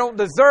that I don't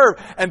deserve.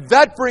 And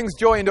that brings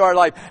joy into our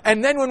life.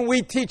 And then when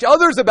we teach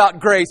others about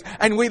grace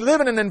and we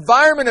live in an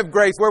environment of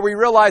grace where we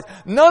realize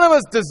none of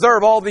us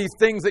deserve all these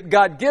things that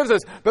God gives us.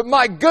 But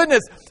my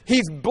goodness,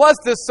 He's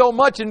blessed us so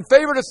much and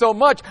favored us so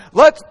much.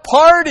 Let's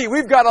party.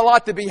 We've got a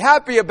lot to be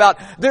happy about.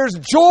 There's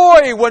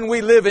joy when we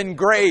live in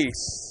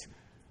grace.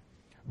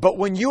 But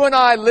when you and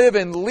I live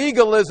in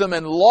legalism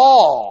and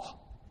law,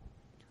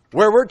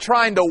 where we're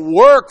trying to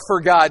work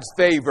for God's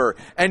favor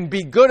and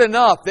be good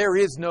enough, there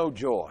is no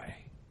joy.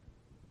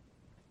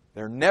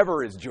 There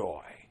never is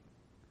joy.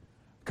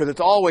 Because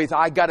it's always,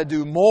 I got to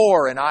do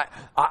more and I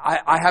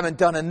haven't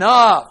done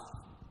enough.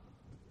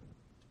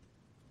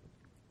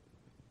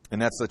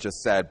 And that's such a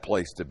sad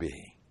place to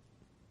be.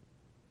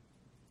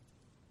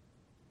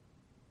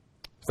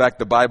 In fact,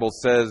 the Bible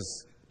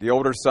says the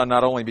older son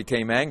not only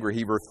became angry,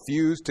 he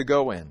refused to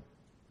go in.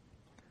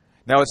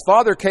 Now his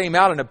father came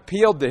out and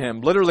appealed to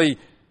him. Literally,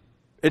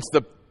 it's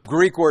the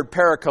Greek word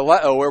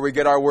parakaleo, where we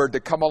get our word to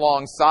come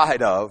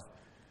alongside of.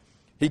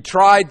 He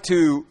tried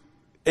to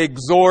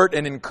exhort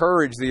and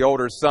encourage the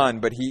older son,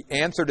 but he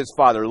answered his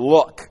father,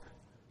 look.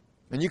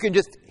 And you can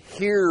just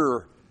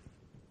hear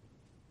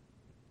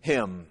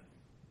him.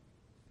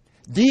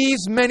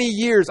 These many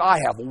years I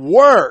have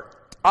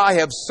worked. I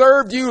have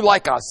served you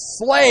like a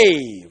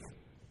slave.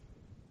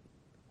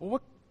 Well,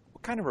 what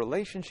kind of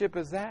relationship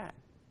is that?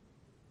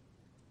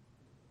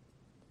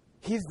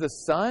 He's the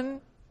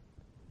son,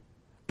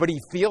 but he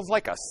feels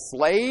like a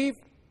slave?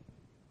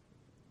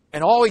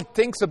 And all he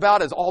thinks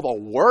about is all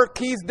the work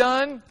he's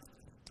done?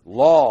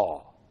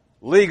 Law,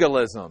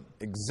 legalism,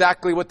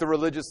 exactly what the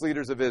religious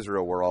leaders of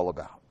Israel were all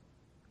about.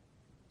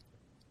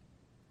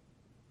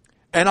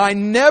 And I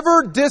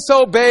never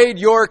disobeyed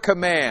your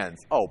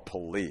commands. Oh,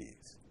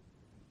 please.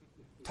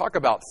 Talk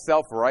about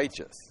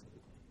self-righteous.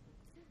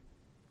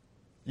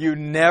 You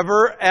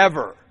never,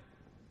 ever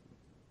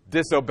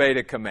disobeyed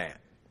a command.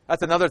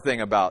 That's another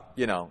thing about,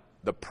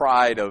 the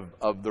pride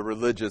of the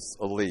religious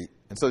elite.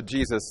 And so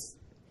Jesus,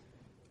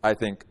 I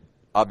think,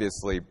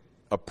 obviously,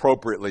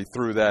 appropriately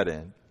threw that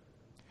in.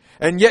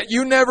 And yet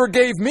you never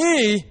gave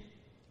me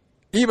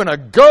even a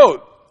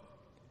goat.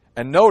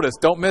 And notice,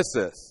 don't miss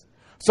this,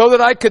 so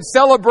that I could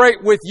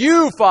celebrate with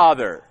you,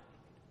 Father.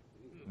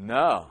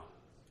 No.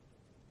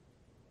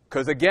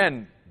 Because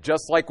again,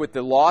 just like with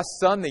the lost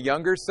son, the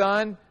younger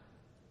son,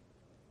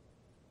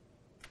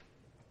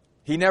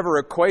 he never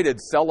equated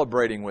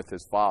celebrating with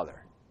his father.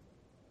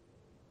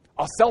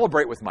 I'll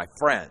celebrate with my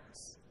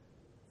friends.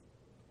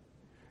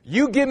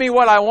 You give me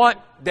what I want,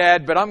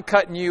 Dad, but I'm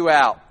cutting you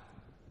out.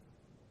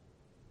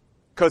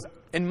 Because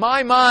in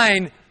my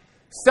mind,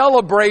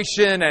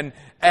 celebration and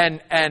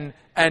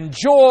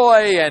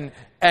joy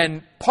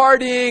and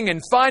partying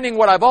and finding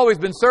what I've always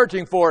been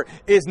searching for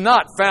is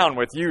not found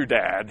with you,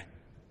 Dad.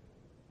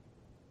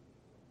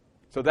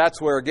 So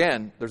that's where,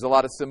 again, there's a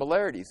lot of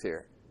similarities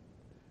here.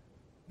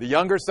 The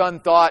younger son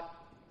thought,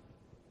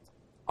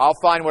 I'll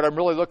find what I'm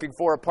really looking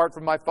for apart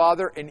from my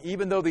father. And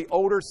even though the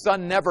older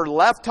son never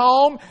left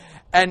home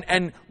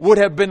and would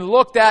have been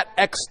looked at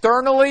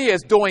externally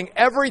as doing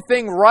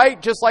everything right,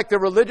 just like the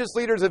religious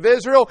leaders of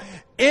Israel,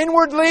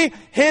 inwardly,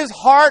 his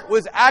heart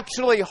was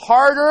actually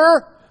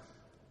harder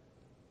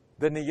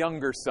than the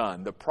younger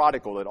son, the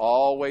prodigal that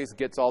always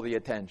gets all the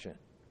attention.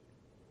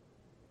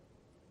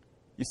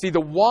 You see,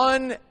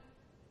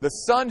 the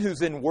son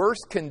who's in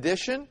worse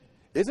condition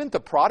isn't the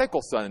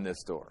prodigal son in this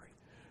story.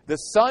 The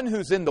son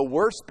who's in the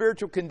worst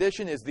spiritual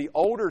condition is the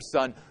older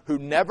son who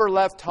never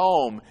left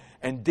home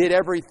and did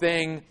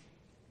everything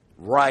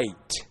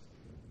right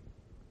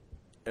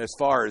as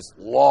far as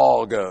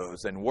law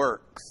goes and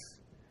works.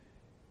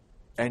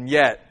 And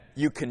yet,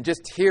 you can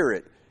just hear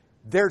it.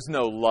 There's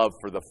no love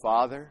for the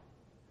father.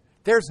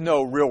 There's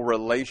no real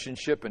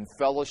relationship and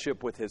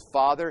fellowship with his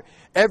father.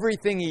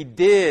 Everything he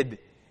did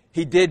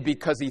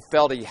because he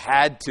felt he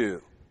had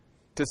to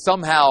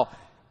somehow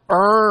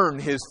earn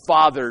his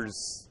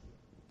Father's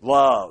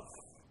love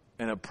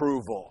and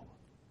approval.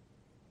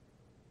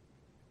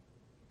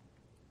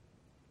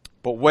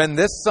 But when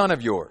this son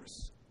of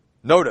yours,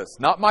 notice,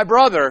 not my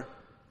brother,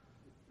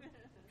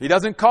 he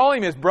doesn't call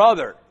him his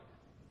brother.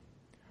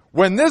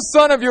 When this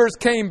son of yours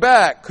came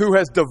back, who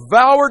has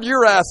devoured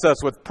your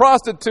assets with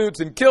prostitutes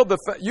and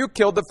you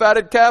killed the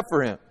fatted calf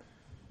for him.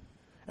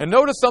 And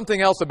notice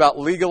something else about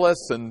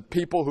legalists and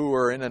people who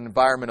are in an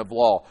environment of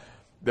law.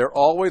 They're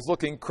always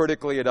looking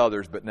critically at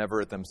others, but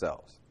never at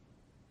themselves.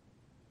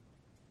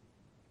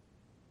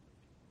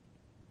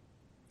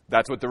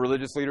 That's what the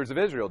religious leaders of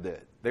Israel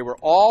did. They were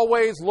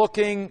always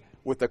looking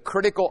with a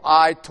critical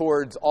eye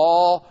towards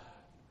all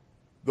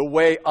the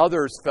way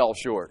others fell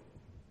short.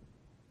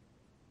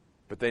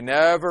 But they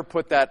never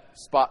put that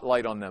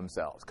spotlight on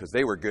themselves because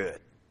they were good.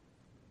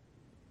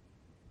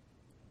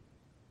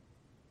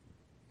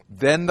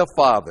 Then the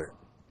father,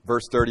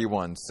 verse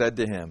 31, said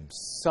to him,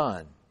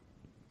 Son,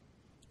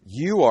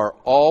 you are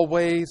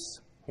always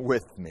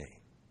with me.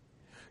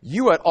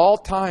 You at all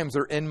times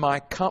are in my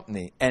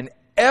company, and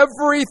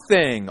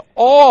everything,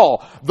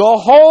 the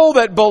whole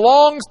that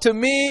belongs to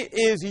me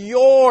is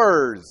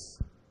yours.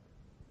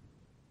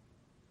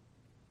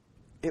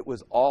 It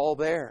was all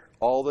there,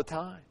 all the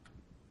time.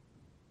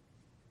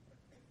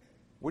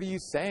 What are you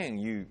saying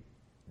you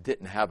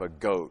didn't have a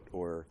goat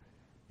or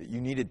that you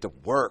needed to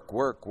work?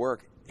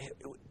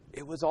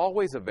 It was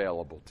always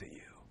available to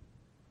you.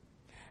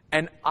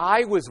 And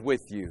I was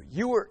with you.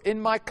 You were in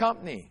my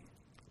company.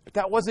 But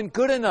that wasn't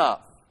good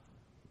enough.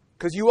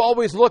 Because you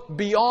always looked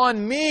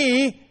beyond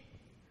me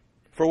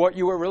for what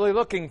you were really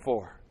looking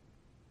for.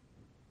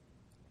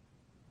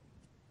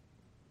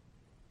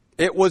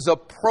 It was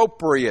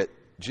appropriate,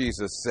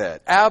 Jesus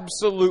said.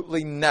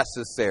 Absolutely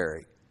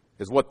necessary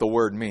is what the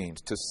word means,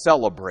 to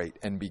celebrate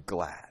and be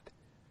glad.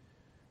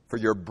 For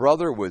your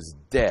brother was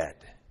dead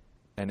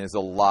and is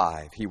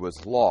alive. He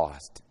was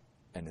lost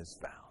and is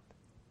found.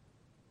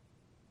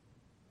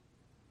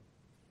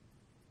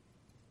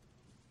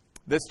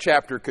 This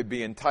chapter could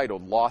be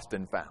entitled Lost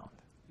and Found.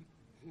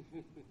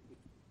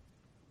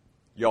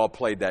 Y'all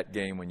played that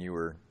game when you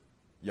were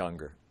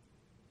younger.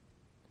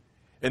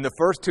 In the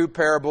first two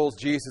parables,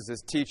 Jesus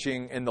is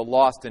teaching in the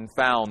lost and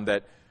found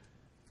that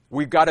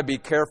we've got to be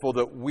careful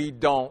that we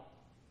don't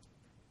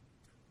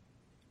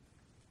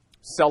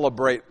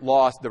celebrate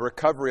the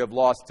recovery of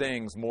lost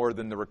things more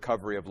than the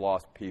recovery of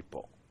lost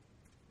people.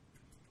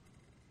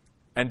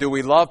 And do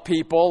we love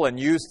people and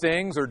use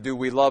things, or do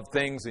we love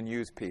things and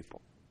use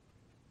people?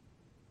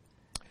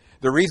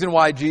 The reason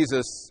why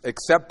Jesus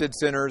accepted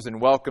sinners and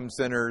welcomed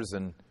sinners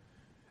and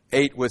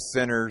ate with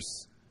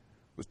sinners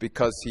was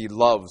because he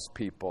loves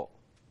people.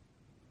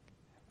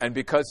 And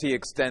because he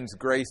extends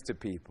grace to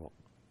people.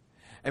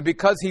 And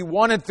because he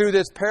wanted through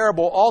this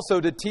parable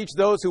also to teach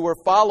those who were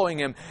following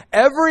him,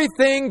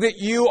 everything that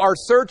you are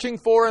searching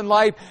for in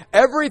life,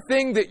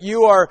 everything that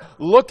you are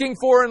looking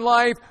for in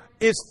life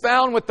is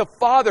found with the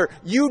Father.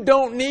 You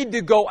don't need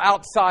to go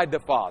outside the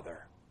Father.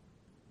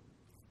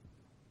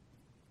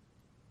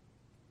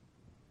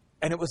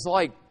 And it was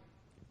like,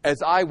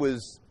 as I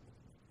was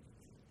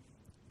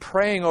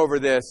praying over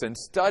this and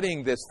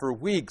studying this for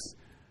weeks,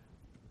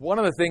 one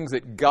of the things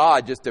that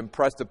God just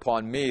impressed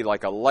upon me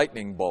like a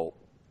lightning bolt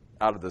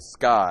out of the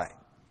sky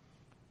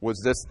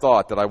was this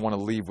thought that I want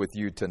to leave with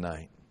you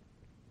tonight.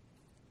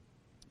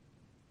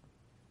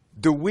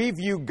 Do we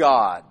view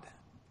God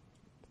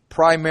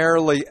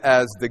primarily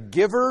as the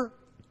giver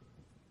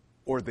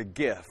or the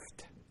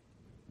gift?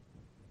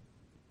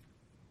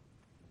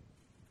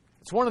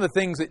 It's one of the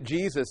things that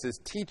Jesus is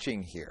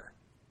teaching here.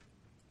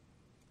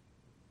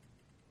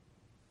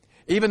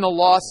 Even the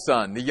lost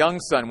son, the young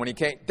son, when he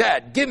came,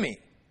 Dad, give me.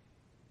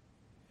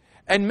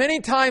 And many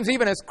times,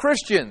 even as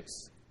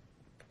Christians,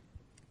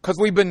 because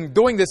we've been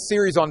doing this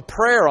series on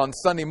prayer on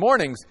Sunday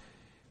mornings,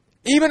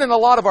 even in a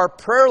lot of our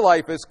prayer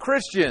life as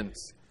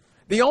Christians,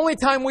 the only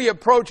time we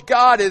approach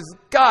God is,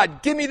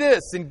 God, give me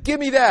this and give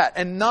me that.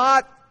 And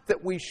not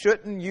that we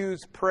shouldn't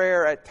use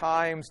prayer at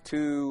times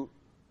to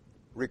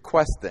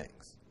request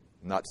things.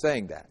 I'm not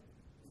saying that.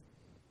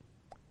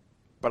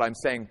 But I'm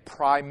saying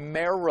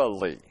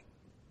primarily,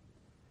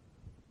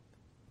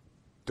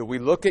 do we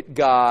look at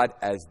God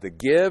as the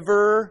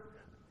giver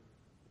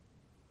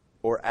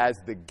or as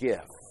the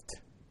gift?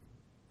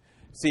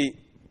 See,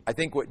 I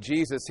think what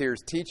Jesus here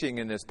is teaching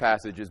in this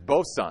passage is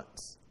both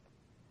sons.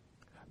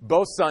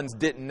 Both sons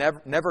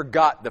never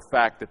got the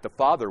fact that the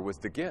Father was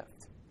the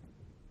gift.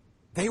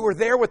 They were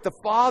there with the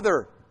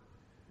Father.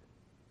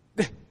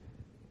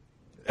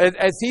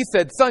 As he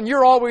said, Son,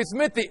 you're always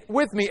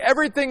with me.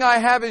 Everything I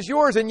have is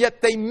yours. And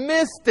yet they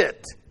missed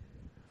it.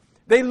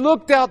 They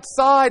looked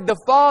outside the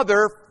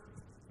Father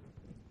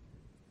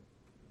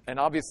and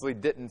obviously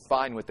didn't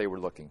find what they were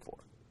looking for.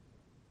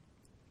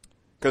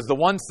 Because the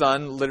one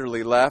son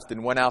literally left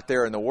and went out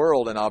there in the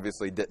world and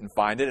obviously didn't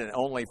find it and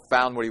only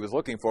found what he was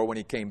looking for when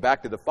he came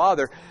back to the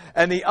Father.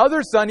 And the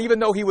other son, even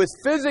though he was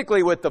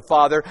physically with the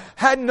Father,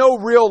 had no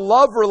real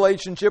love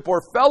relationship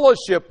or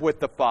fellowship with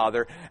the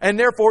Father. And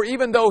therefore,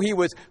 even though he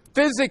was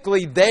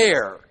physically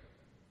there,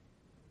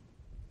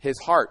 his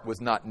heart was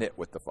not knit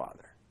with the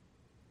Father.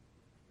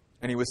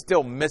 And he was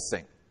still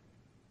missing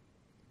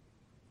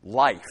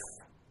life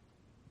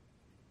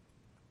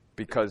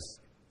because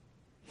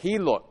he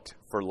looked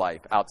for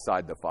life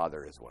outside the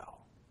Father as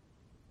well.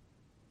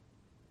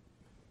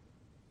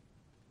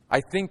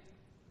 I think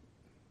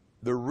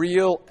the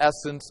real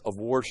essence of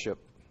worship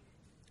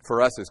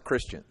for us as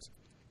Christians,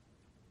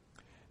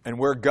 and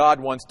where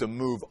God wants to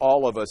move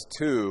all of us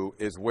to,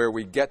 is where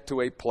we get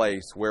to a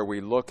place where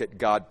we look at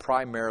God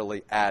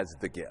primarily as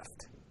the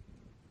gift.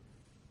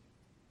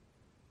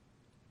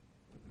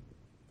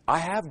 I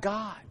have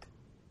God.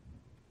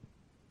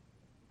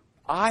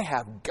 I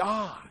have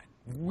God.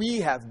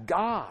 We have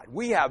God.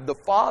 We have the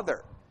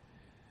Father.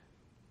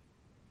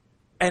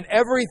 And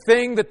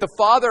everything that the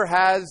Father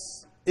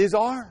has is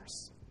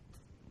ours.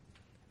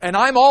 And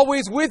I'm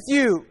always with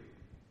you.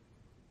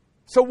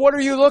 So what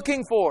are you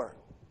looking for?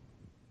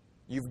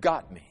 You've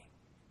got me.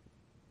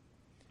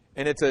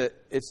 And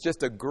it's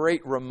just a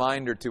great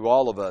reminder to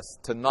all of us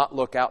to not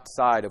look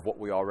outside of what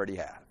we already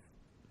have.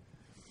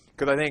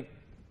 Because I think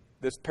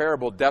this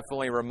parable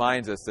definitely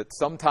reminds us that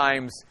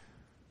sometimes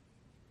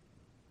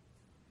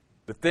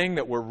the thing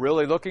that we're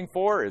really looking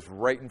for is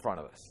right in front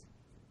of us.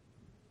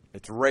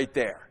 It's right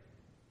there.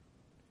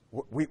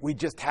 We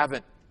just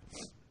haven't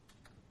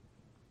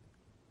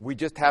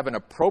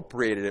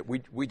appropriated it.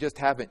 We just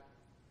haven't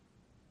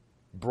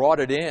brought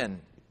it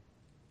in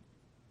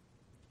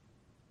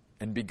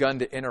and begun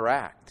to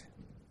interact.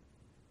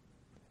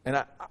 And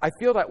I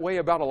feel that way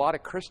about a lot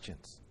of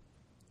Christians.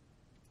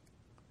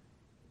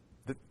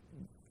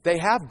 They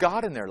have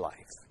God in their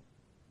life,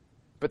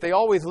 but they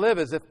always live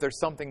as if there's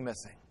something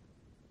missing.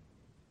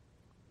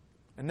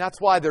 And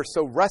that's why they're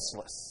so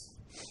restless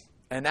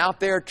and out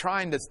there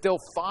trying to still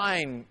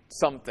find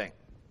something.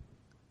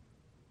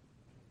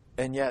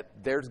 And yet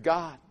there's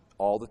God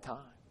all the time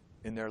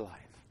in their life.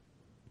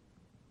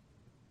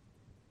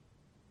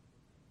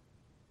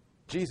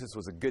 Jesus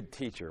was a good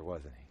teacher,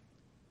 wasn't he?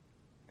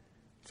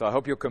 So I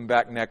hope you'll come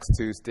back next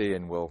Tuesday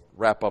and we'll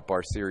wrap up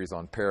our series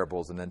on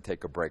parables and then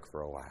take a break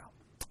for a while.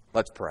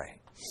 Let's pray.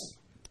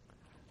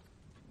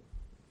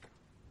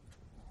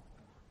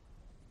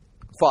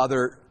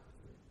 Father,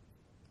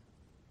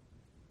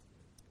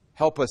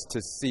 help us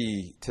to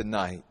see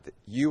tonight that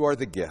you are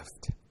the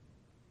gift.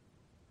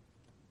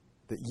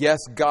 That yes,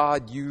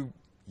 God, you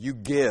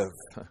give,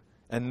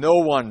 and no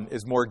one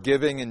is more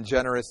giving and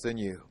generous than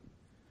you.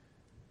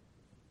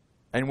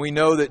 And we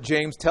know that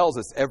James tells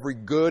us every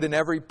good and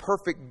every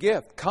perfect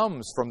gift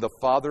comes from the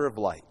Father of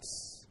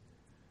lights,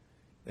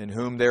 in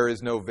whom there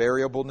is no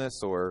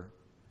variableness or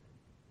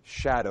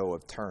shadow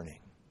of turning.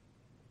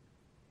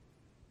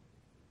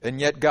 And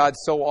yet, God,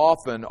 so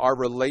often our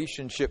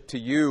relationship to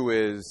you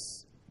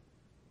is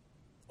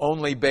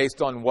only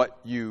based on what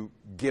you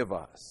give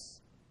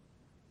us,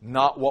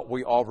 not what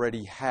we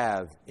already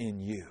have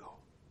in you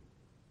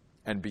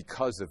and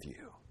because of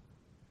you.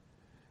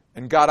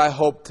 And God, I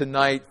hope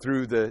tonight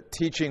through the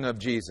teaching of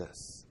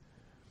Jesus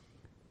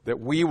that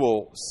we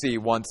will see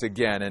once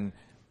again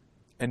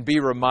and be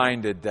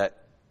reminded that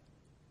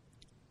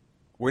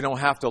we don't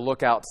have to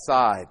look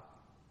outside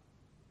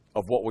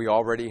of what we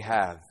already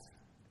have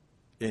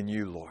in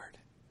you, Lord.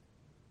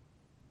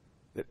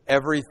 That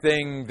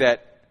everything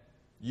that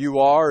you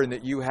are and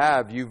that you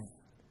have, you've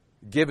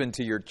given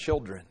to your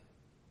children.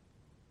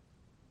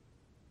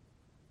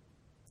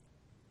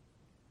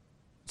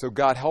 So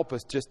God, help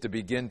us just to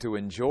begin to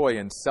enjoy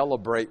and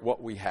celebrate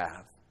what we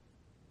have,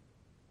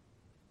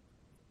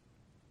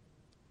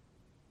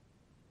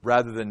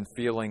 rather than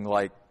feeling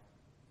like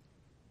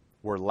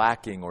we're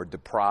lacking or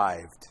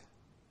deprived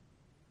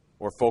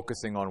or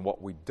focusing on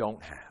what we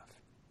don't have.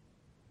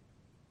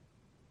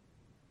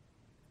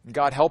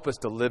 God, help us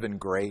to live in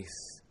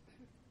grace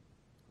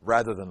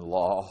rather than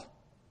law.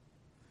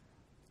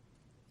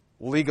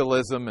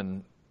 Legalism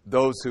and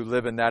those who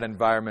live in that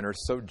environment are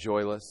so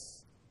joyless.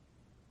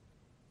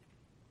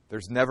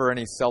 There's never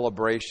any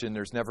celebration.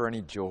 There's never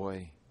any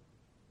joy.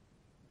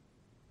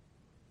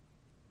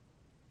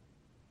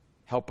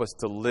 Help us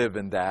to live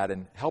in that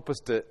and help us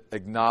to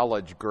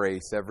acknowledge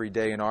grace every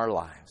day in our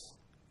lives.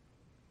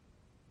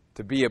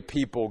 To be a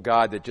people,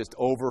 God, that just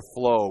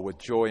overflow with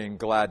joy and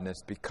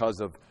gladness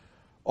because of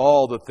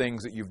all the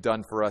things that you've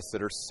done for us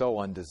that are so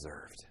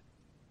undeserved.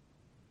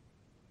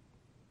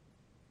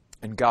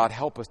 And God,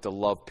 help us to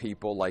love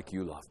people like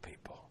you love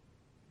people.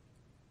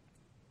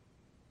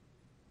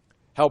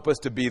 Help us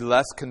to be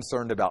less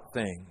concerned about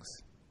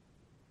things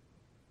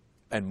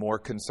and more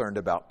concerned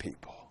about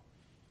people.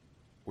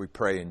 We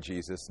pray in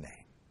Jesus'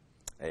 name.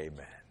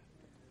 Amen.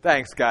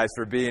 Thanks, guys,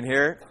 for being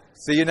here.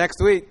 See you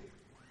next week.